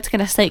me a while to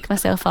kind of psych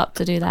myself up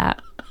to do that.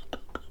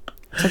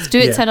 So I had to do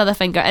it to another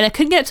finger, and I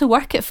couldn't get it to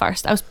work at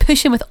first. I was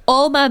pushing with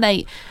all my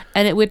might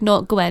and it would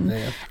not go in.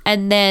 Yeah.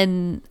 And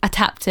then I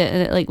tapped it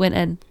and it like went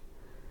in.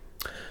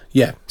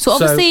 Yeah. So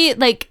obviously,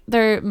 like,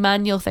 they're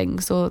manual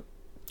things, so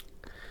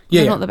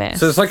they're not the best.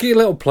 So it's like a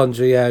little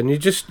plunger, yeah, and you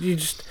just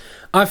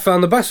I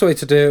found the best way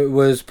to do it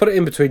was put it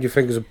in between your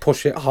fingers and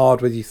push it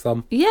hard with your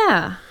thumb.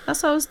 Yeah,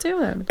 that's what I was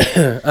doing.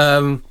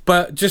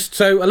 But just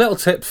so a little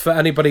tip for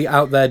anybody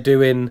out there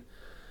doing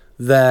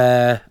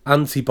their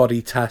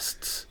antibody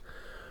tests: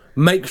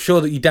 make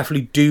sure that you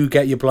definitely do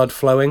get your blood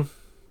flowing.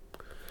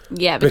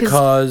 Yeah,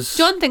 because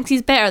John thinks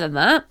he's better than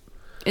that.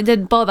 It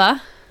didn't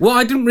bother. Well,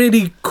 I didn't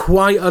really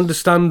quite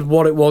understand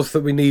what it was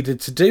that we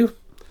needed to do.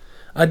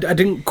 I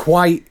didn't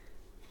quite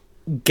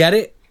get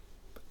it.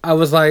 I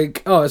was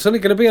like, oh, it's only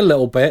going to be a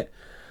little bit.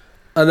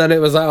 And then it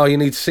was like, oh, you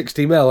need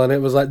 60 mil. And it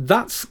was like,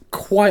 that's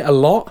quite a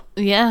lot.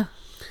 Yeah.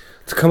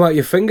 To come out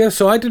your finger.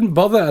 So I didn't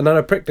bother. And then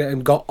I pricked it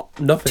and got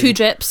nothing. 2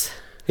 drips.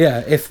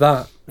 Yeah, if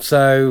that.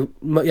 So,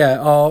 yeah,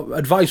 our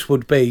advice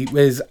would be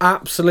is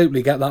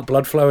absolutely get that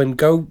blood flowing.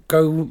 Go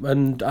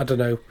and, I don't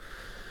know,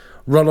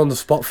 run on the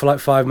spot for like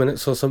 5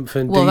 minutes or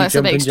something. Well, do that's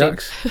your jumping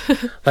jacks.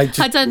 Like,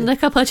 I've done a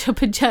couple of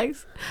jumping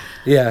jacks.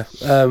 Yeah,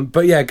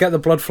 but yeah, get the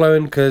blood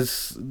flowing,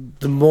 because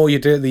the more you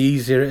do it, the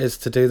easier it is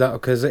to do that,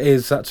 because it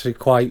is actually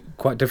quite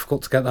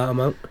difficult to get that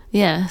amount.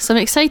 Yeah, so I'm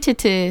excited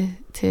to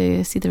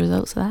see the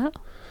results of that.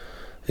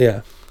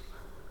 Yeah.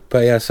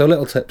 But yeah, so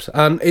little tips.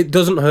 And it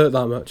doesn't hurt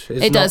that much.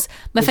 It does.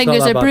 My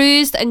fingers are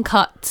bruised and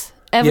cut.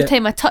 Every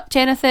time I touch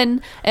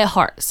anything, it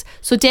hurts.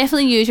 So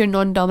definitely use your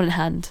non-dominant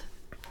hand.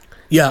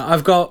 Yeah,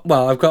 I've got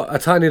a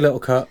tiny little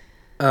cut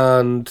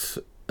and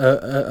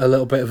a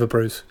little bit of a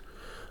bruise.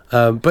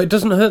 But it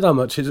doesn't hurt that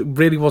much. It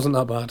really wasn't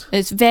that bad.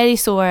 It's very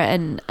sore,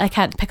 and I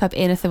can't pick up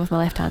anything with my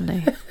left hand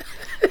now.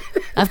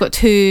 I've got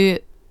 2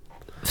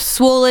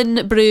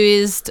 swollen,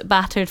 bruised,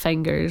 battered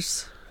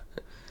fingers.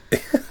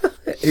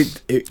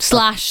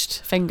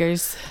 Slashed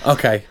fingers.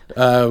 Okay. It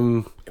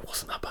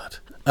wasn't that bad.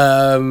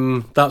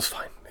 That's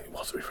fine.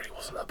 It really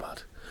wasn't that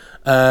bad.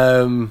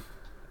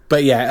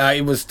 But yeah,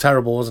 it was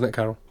terrible, wasn't it,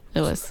 Carol? It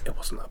was. It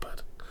wasn't that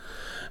bad.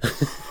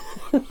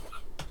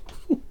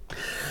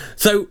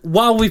 So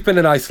while we've been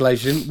in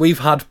isolation, we've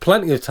had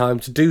plenty of time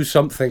to do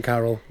something,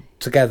 Carol,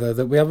 together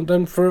that we haven't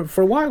done for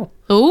a while.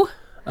 Oh.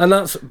 And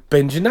that's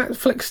binging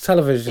Netflix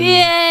television.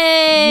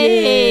 Yay!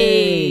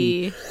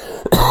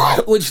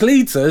 Which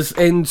leads us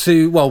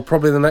into, well,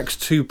 probably the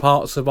next 2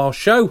 parts of our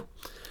show.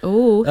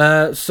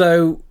 Oh.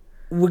 So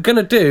we're going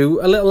to do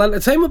a little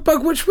entertainment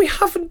bug, which we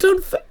haven't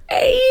done for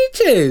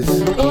ages.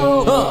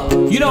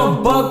 You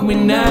don't bug me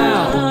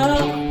now.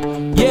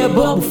 Yeah, but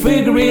we'll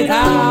figure it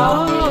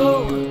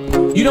out.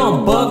 You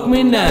don't bug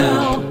me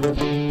now.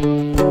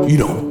 You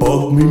don't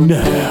bug me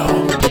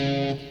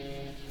now.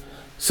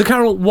 So,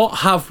 Carol, what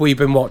have we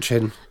been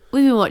watching?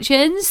 We've been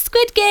watching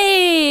Squid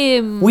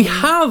Game. We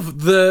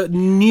have the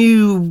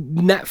new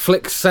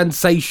Netflix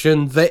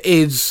sensation that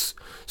is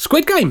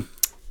Squid Game.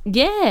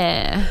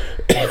 Yeah.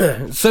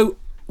 So,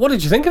 what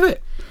did you think of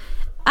it?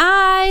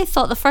 I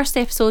thought the first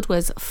episode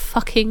was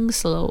fucking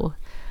slow.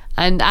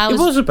 And It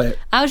was a bit.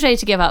 I was ready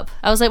to give up.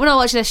 I was like, we're not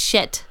watching this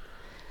shit.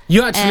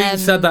 You actually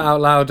said that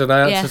out loud, and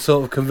I had to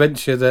sort of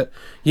convince you that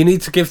you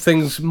need to give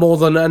things more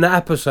than an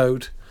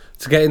episode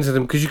to get into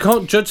them, because you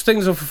can't judge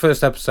things off the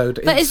first episode.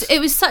 But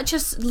it was such a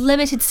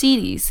limited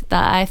series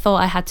that I thought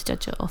I had to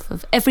judge it off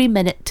of every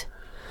minute.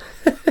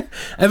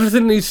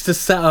 Everything needs to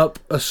set up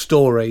a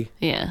story.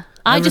 Yeah.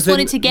 I just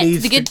wanted to get to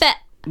the good bit.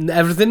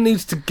 Everything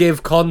needs to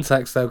give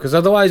context, though, because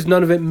otherwise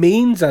none of it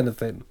means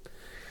anything.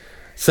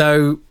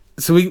 So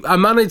I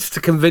managed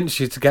to convince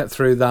you to get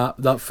through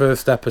that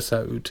first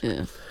episode.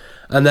 Yeah.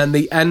 And then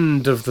the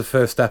end of the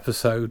first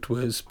episode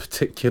was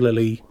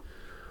particularly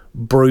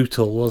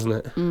brutal, wasn't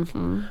it?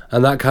 Mm-hmm.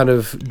 And that kind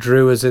of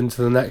drew us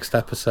into the next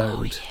episode.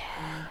 Oh,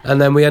 yeah.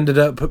 And then we ended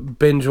up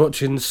binge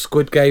watching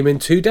Squid Game in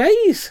 2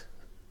 days.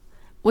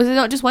 Was it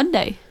not just one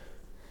day?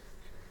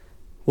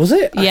 Was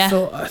it? Yeah.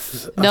 I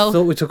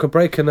thought we took a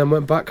break and then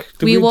went back.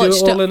 Did we watched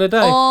do it all in a day?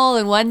 All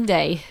in one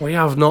day. We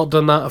have not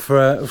done that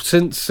for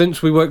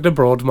since we worked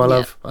abroad, my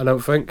love. I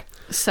don't think.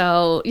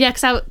 So yeah,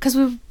 because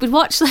we'd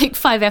watched like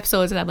 5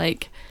 episodes, and I'm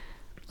like,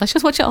 let's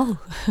just watch it all.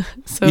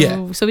 So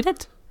we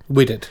did.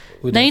 We did.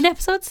 9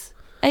 episodes?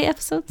 8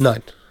 episodes?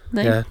 9.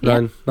 Yeah,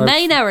 9.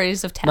 9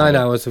 hours of telly. 9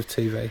 hours of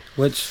TV.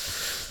 Which,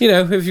 you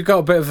know, if you've got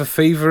a bit of a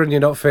fever and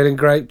you're not feeling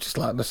great, just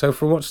lie on the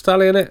sofa and watch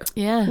telly, innit?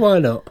 Yeah. Why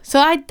not? So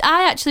I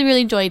actually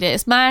really enjoyed it.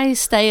 It's my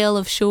style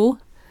of show.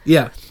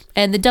 Yeah.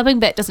 And the dubbing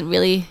bit doesn't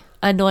really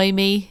annoy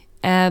me.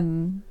 I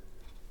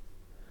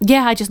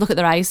just look at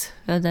their eyes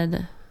and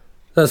then.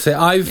 That's it.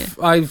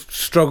 I've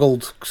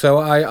struggled. So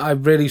I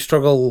really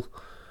struggle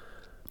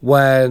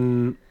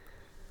when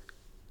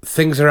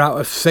things are out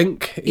of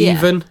sync,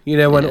 even. You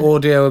know, when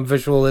audio and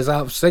visual is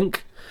out of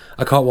sync,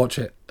 I can't watch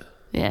it.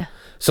 Yeah.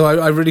 So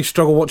I really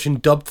struggle watching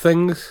dubbed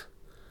things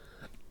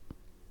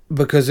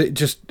because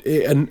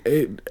and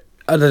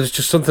there's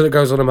just something that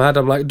goes on in my head.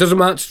 I'm like, it doesn't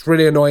match. It's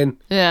really annoying.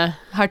 Yeah,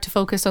 hard to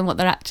focus on what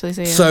they're actually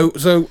saying.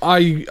 So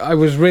I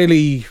was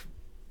really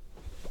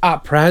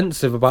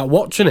apprehensive about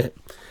watching it,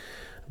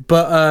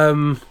 but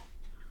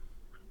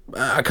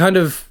I kind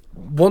of,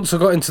 once I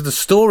got into the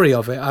story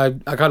of it, I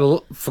kind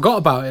of forgot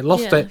about it,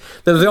 lost it.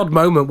 There was the odd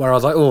moment where I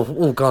was like,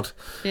 oh God,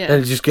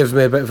 and it just gives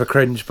me a bit of a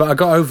cringe, but I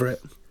got over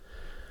it.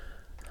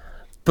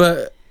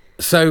 But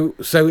so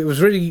it was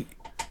really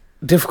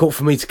difficult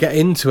for me to get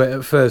into it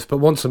at first, but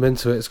once I'm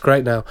into it, it's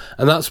great now.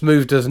 And that's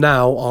moved us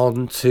now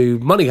on to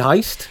Money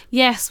Heist.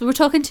 Yes, we were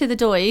talking to the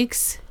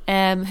Doigs,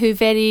 who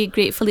very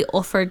gratefully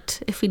offered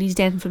if we needed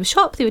anything from the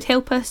shop, they would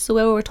help us. So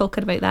while we were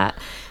talking about that,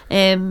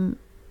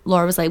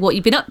 Laura was like, what have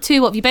you been up to?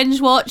 What have you binge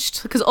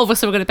watched? Because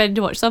obviously we're going to binge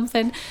watch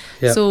something.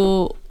 Yep.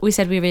 So we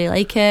said we really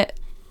like it.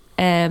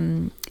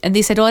 And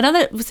they said,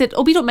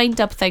 we don't mind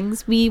dub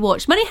things. We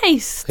watch Money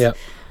Heist. Yeah.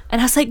 And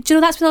I was like, do you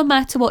know, that's been on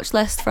my to-watch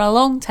list for a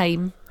long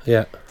time.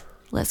 Yeah.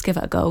 Let's give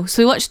it a go.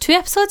 So we watched 2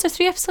 episodes or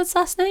 3 episodes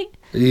last night.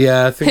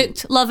 Yeah, I think.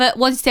 Hooked, love it.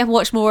 Wanted to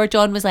watch more.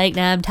 John was like,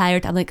 nah, I'm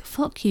tired. I'm like,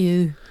 fuck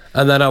you.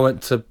 And then I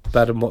went to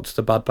bed and watched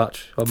The Bad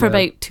Batch. For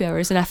about 2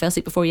 hours, and I fell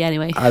asleep before you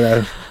anyway. I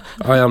know.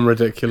 I am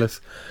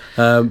ridiculous.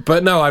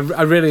 But no,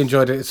 I really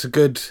enjoyed it. It's a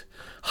good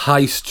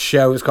heist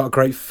show. It's got a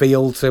great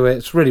feel to it.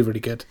 It's really, really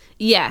good.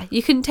 Yeah,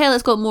 you can tell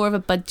it's got more of a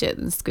budget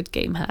than Squid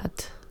Game had.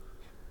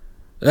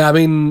 I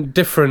mean,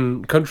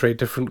 different country,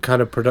 different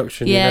kind of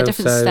production. Yeah, you know?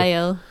 different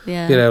style.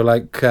 Yeah, you know,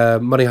 like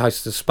Money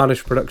Heist is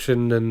Spanish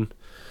production, and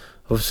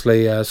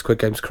obviously Squid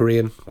Game's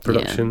Korean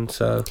production.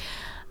 So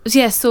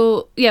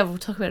we'll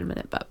talk about it in a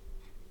minute. But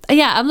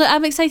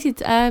I'm excited.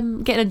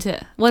 Getting into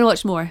it. Want to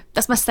watch more.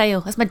 That's my style.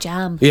 That's my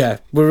jam. Yeah,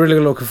 we're really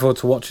looking forward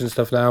to watching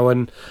stuff now.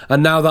 And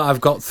now that I've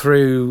got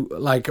through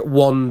like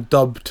one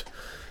dubbed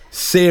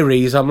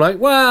series, I'm like,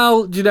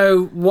 well, do you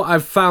know what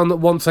I've found, that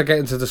once I get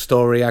into the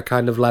story I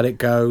kind of let it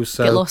go,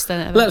 so get lost in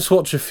it. Let's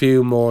watch a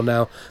few more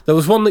now. There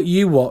was one that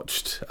you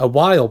watched a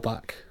while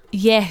back.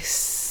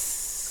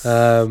 Yes.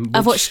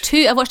 I've watched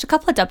 2. I've watched a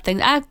couple of dubbed things.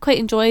 I quite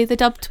enjoy the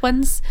dubbed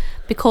ones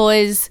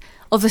because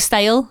of the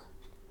style.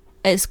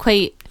 It's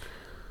quite,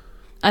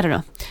 I don't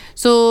know.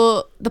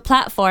 So The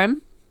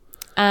Platform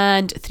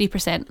and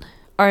 3%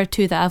 are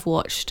 2 that I've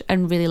watched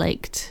and really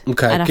liked.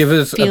 Okay, and give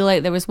us feel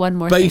like there was one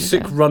more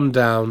basic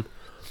rundown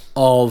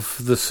of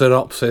the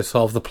synopsis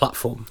of The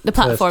Platform. The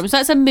Platform. So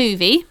that's a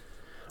movie,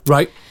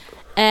 right?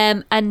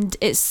 And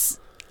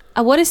it's,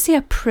 I want to say,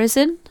 a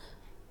prison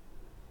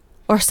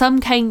or some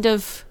kind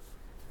of.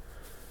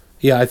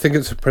 Yeah, I think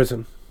it's a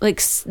prison.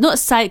 Like not a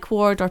psych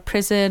ward or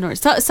prison or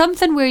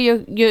something where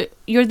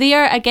you're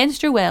there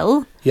against your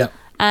will. Yeah.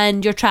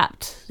 and you're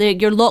trapped.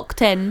 You're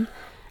locked in.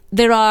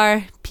 There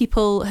are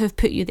people who've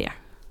put you there.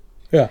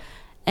 Yeah.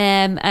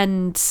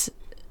 And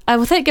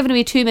without giving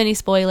away too many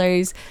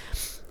spoilers,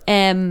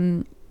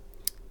 you're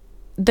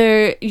in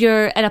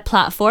a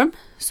platform,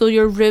 so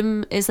your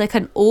room is like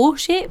an O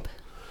shape.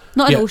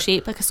 Not an O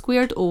shape, like a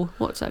squared O.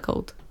 What's that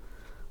called?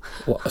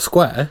 What, a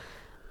square?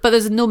 But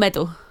there's no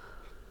middle.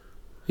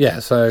 Yeah,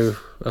 so,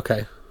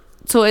 okay.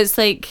 So it's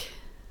like,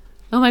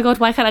 oh my god,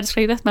 why can't I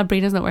describe this? My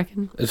brain is not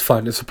working. It's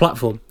fine, it's a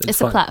platform.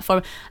 It's a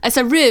platform. It's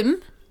a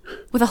room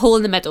with a hole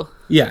in the middle.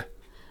 Yeah.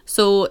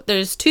 So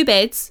there's 2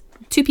 beds,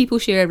 2 people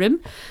share a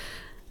room.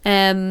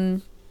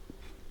 There's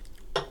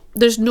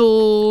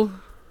no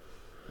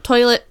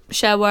toilet,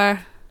 shower,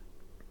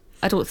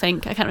 I don't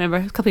think. I can't remember.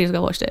 A couple of years ago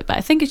I watched it, but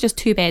I think it's just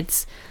 2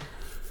 beds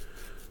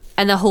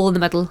and a hole in the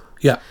middle.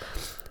 Yeah.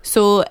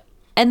 So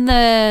in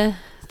the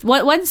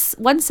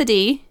once a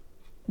day,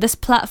 this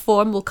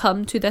platform will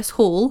come to this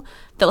hole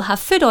that'll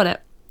have food on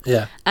it.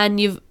 Yeah. And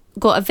you've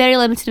got a very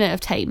limited amount of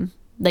time,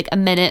 like a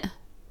minute,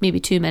 maybe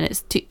 2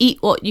 minutes, to eat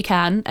what you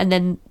can, and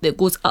then it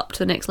goes up to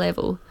the next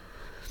level.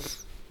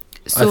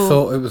 So, I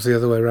thought it was the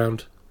other way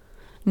around.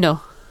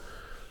 No.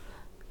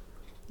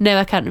 No,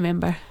 I can't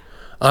remember.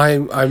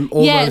 I'm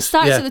almost... Yeah, it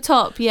starts at the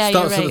top. Yeah,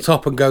 starts you're right. at the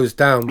top and goes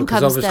down,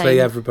 because obviously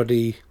down.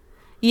 everybody...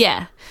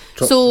 Yeah.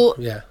 So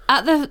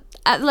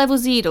at level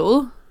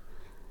 0,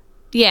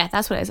 yeah,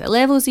 that's what it is. At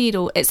level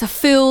 0, it's a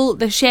full...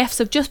 The chefs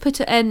have just put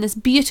it in, this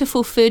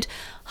beautiful food,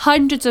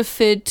 hundreds of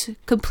food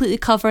completely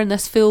covering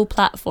this full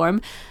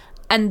platform,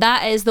 and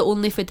that is the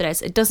only food there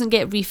is. It doesn't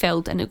get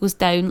refilled, and it goes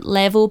down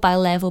level by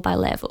level by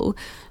level.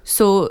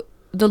 So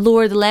the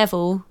lower the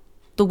level,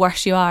 the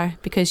worse you are,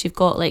 because you've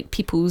got like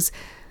people's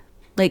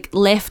like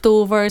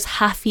leftovers,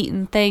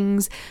 half-eaten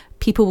things.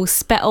 People will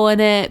spit on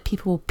it,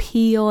 people will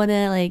pee on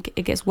it. Like,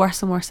 it gets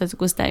worse and worse as it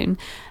goes down.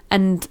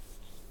 And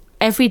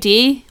every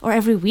day or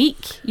every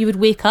week you would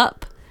wake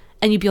up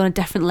and you'd be on a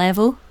different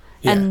level.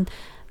 Yeah. And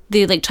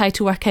they like try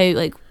to work out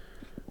like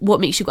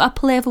what makes you go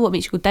up a level, what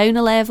makes you go down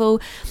a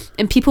level.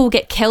 And people will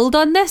get killed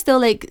on this. They'll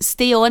like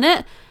stay on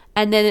it,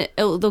 and then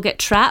they'll get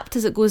trapped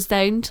as it goes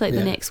down to like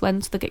the next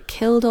one, so they'll get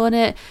killed on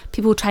it.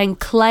 People will try and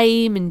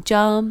climb and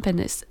jump, and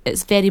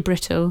it's very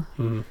brutal,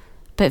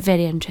 but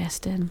very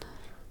interesting.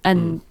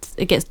 And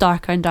it gets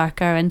darker and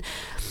darker, and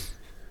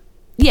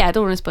yeah, I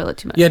don't want to spoil it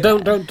too much. Yeah,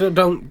 don't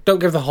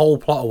give the whole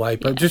plot away,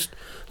 but just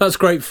that's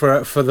great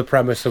for the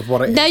premise of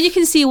what it is. Now you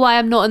can see why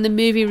I'm not in the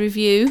movie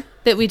review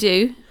that we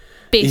do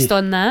based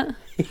on that.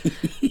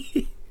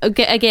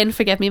 Okay, again,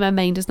 forgive me, my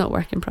mind is not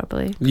working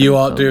properly. You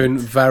are doing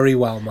very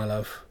well, my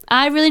love.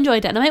 I really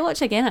enjoyed it, and I might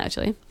watch it again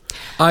actually.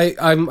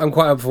 I'm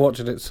quite up for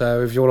watching it,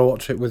 so if you want to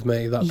watch it with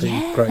me, that'd be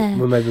great.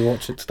 We'll maybe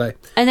watch it today.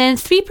 And then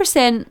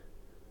 3%,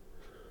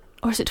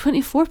 or is it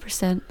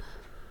 24%?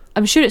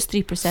 I'm sure it's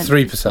 3%.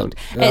 3%.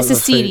 It's a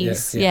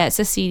series. Yeah, it's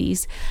a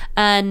series.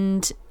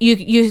 And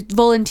you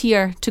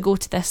volunteer to go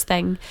to this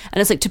thing,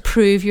 and it's like to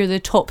prove you're the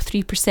top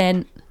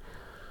 3%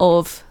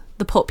 of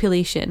the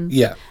population.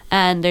 Yeah.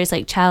 And there's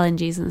like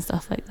challenges and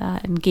stuff like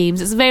that, and games.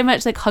 It's very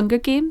much like Hunger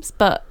Games,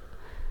 but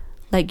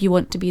like you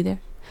want to be there.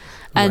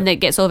 And it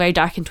gets all very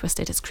dark and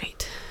twisted. It's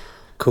great.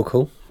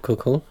 Cool.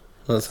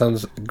 That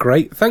sounds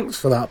great. Thanks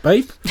for that,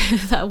 babe.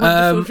 That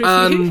wonderful review.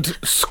 And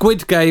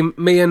Squid Game,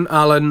 me and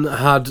Alan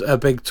had a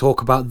big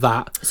talk about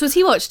that. So has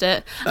he watched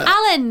it?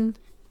 Alan!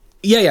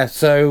 Yeah.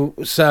 So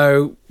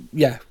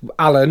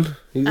Alan.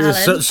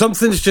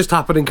 Something's just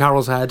happened in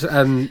Carol's head,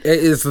 and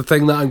it is the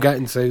thing that I'm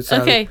getting to.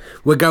 So okay.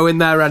 We're going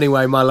there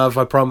anyway, my love,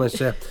 I promise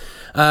you.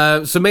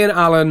 So me and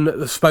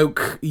Alan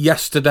spoke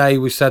yesterday.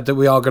 We said that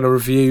we are going to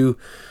review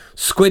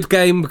Squid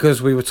Game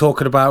because we were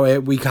talking about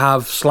it. We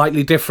have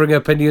slightly differing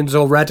opinions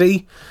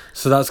already,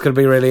 so that's going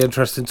to be really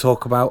interesting to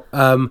talk about.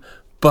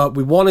 But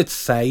we wanted to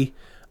say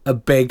a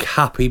big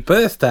happy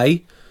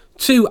birthday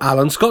to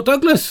Alan Scott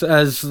Douglas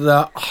as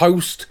the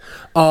host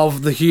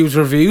of the Hughes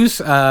Reviews.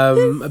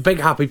 A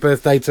big happy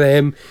birthday to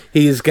him.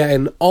 He is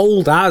getting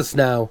old as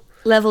now.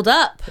 Leveled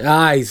up.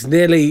 He's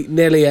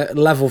nearly at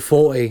level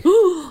 40.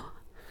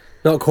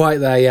 Not quite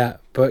there yet,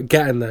 but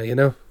getting there, you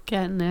know?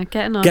 Getting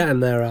on.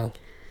 Getting there, Al.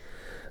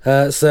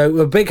 So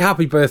a big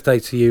happy birthday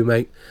to you,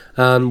 mate.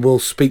 And we'll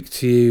speak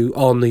to you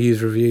on the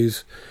Hughes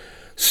Reviews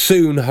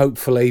soon,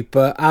 hopefully.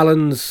 But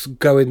Alan's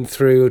going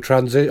through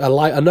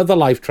another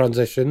life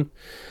transition,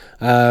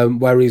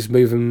 where he's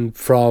moving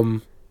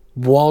from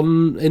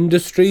one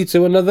industry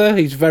to another.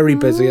 He's very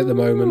busy at the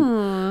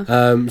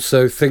moment,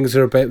 so things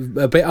are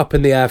a bit up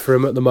in the air for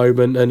him at the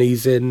moment, and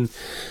he's in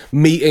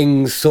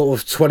meetings sort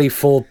of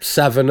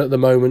 24/7 at the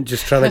moment,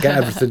 just trying to get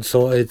everything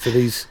sorted. And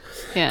he's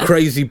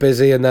crazy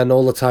busy, and then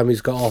all the time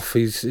he's got off,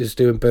 he's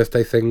doing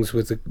birthday things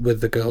with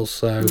the girls.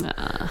 So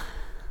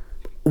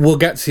we'll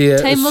get to you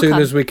as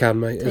soon as we can,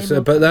 mate.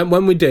 But then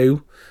when we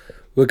do,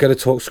 we're going to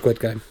talk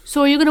Squid Game.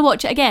 So are you going to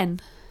watch it again?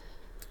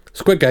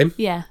 Squid Game?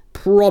 Yeah.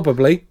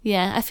 Probably.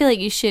 Yeah, I feel like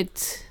you should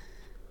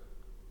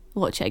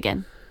watch it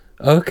again.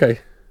 Okay.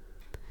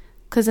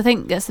 Because I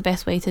think that's the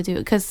best way to do it.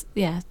 Because,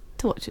 to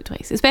to watch it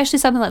twice, especially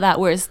something like that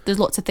where there's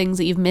lots of things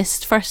that you've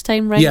missed first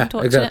time round. Yeah,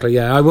 exactly.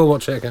 Yeah, I will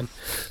watch it again.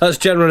 That's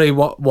generally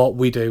what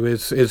we do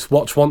is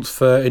watch once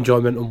for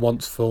enjoyment and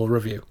once for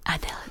review. I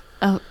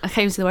can't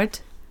even say the word.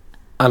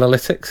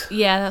 Analytics.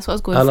 Yeah, that's what I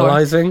was going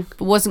Analysing. for.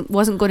 But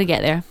wasn't going to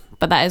get there,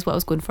 but that is what I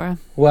was going for.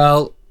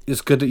 Well,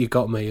 it's good that you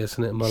got me,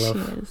 isn't it, my love?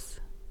 She is.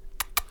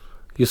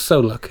 You're so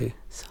lucky.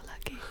 So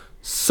lucky.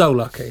 So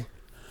lucky.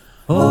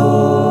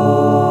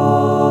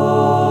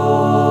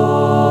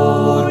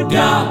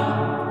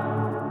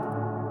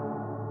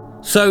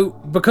 So,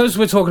 because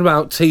we're talking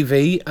about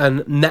TV and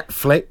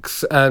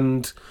Netflix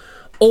and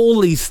all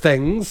these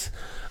things,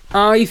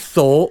 I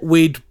thought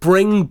we'd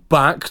bring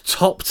back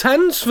top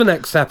 10s for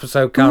next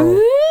episode, Carol.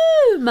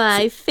 Ooh,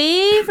 my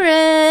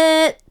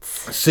favourite.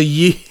 So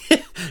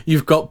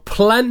you've got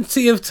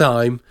plenty of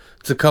time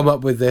to come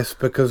up with this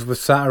because we're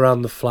sat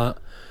around the flat.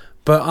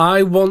 But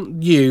I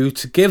want you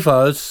to give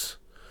us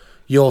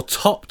your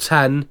top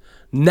 10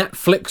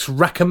 Netflix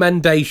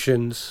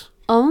recommendations.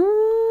 Oh.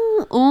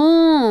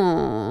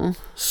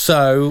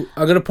 So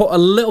I'm going to put a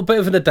little bit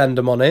of an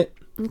addendum on it.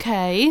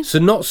 Okay. So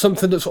not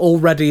something that's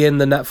already in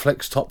the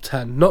Netflix top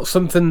 10. Not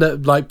something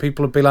that like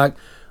people would be like,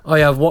 oh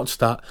yeah, I've watched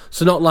that.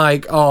 So not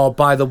like, oh,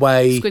 by the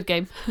way... Squid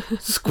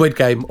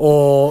Game.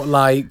 Or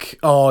like,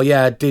 oh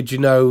yeah, did you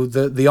know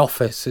that The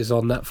Office is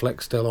on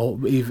Netflix still?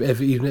 Or even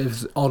if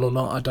it's on or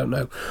not, I don't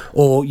know.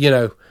 Or, you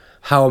know,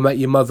 How I Met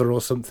Your Mother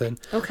or something.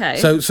 Okay.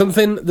 So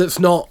something that's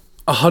not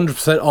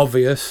 100%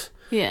 obvious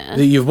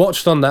that you've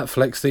watched on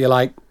Netflix that you're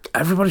like,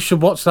 everybody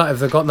should watch that if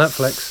they've got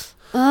Netflix.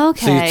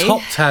 Okay. So your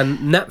top 10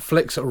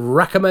 Netflix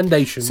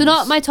recommendations. So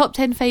not my top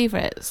 10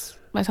 favourites,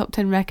 my top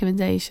 10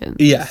 recommendations.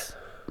 Yeah.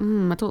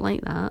 I don't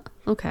like that.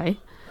 Okay.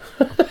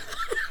 I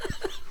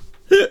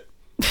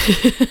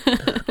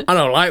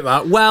don't like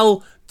that.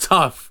 Well,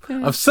 tough.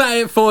 I've set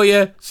it for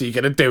you, so you're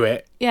going to do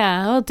it.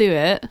 Yeah, I'll do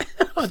it.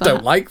 I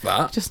don't like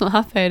that. Just not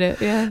happy at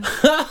it, yeah.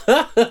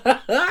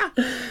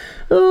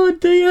 Oh,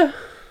 dear.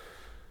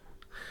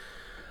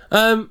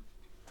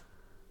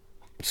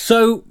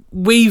 So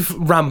we've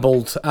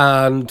rambled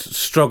and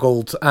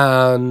struggled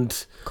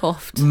and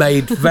coughed,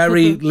 made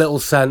very little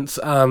sense,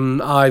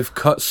 and I've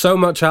cut so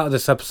much out of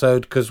this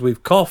episode because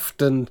we've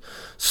coughed and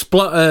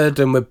spluttered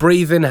and we're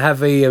breathing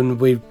heavy and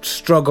we've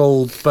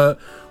struggled, but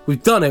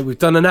we've done it. We've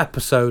done an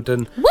episode,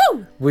 and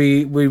woo!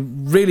 We're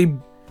really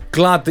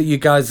glad that you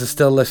guys are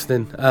still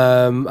listening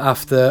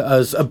after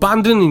us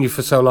abandoning you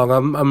for so long.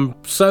 I'm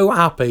so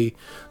happy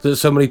that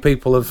so many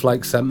people have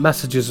like sent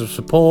messages of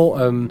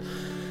support, and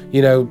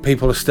you know,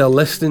 people are still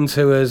listening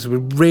to us. We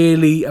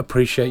really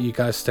appreciate you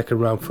guys sticking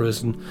around for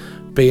us and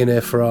being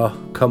here for our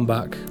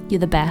comeback.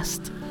 You're the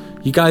best.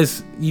 You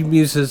guys, you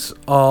muses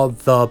are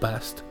the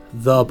best.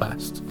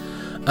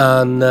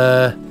 And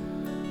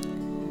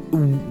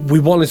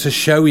we wanted to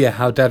show you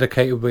how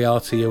dedicated we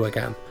are to you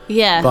again.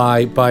 Yeah.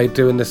 By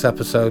doing this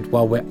episode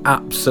while we're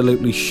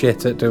absolutely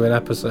shit at doing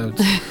episodes.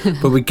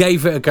 But we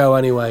gave it a go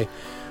anyway.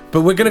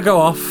 But we're going to go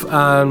off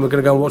and we're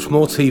going to go and watch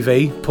more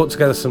TV, put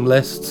together some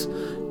lists,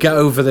 get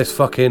over this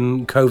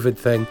fucking COVID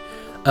thing,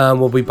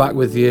 and we'll be back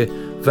with you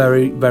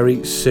very,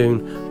 very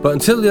soon. But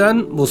until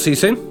then, we'll see you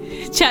soon.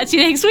 Chat to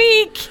you next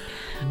week.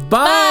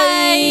 Bye.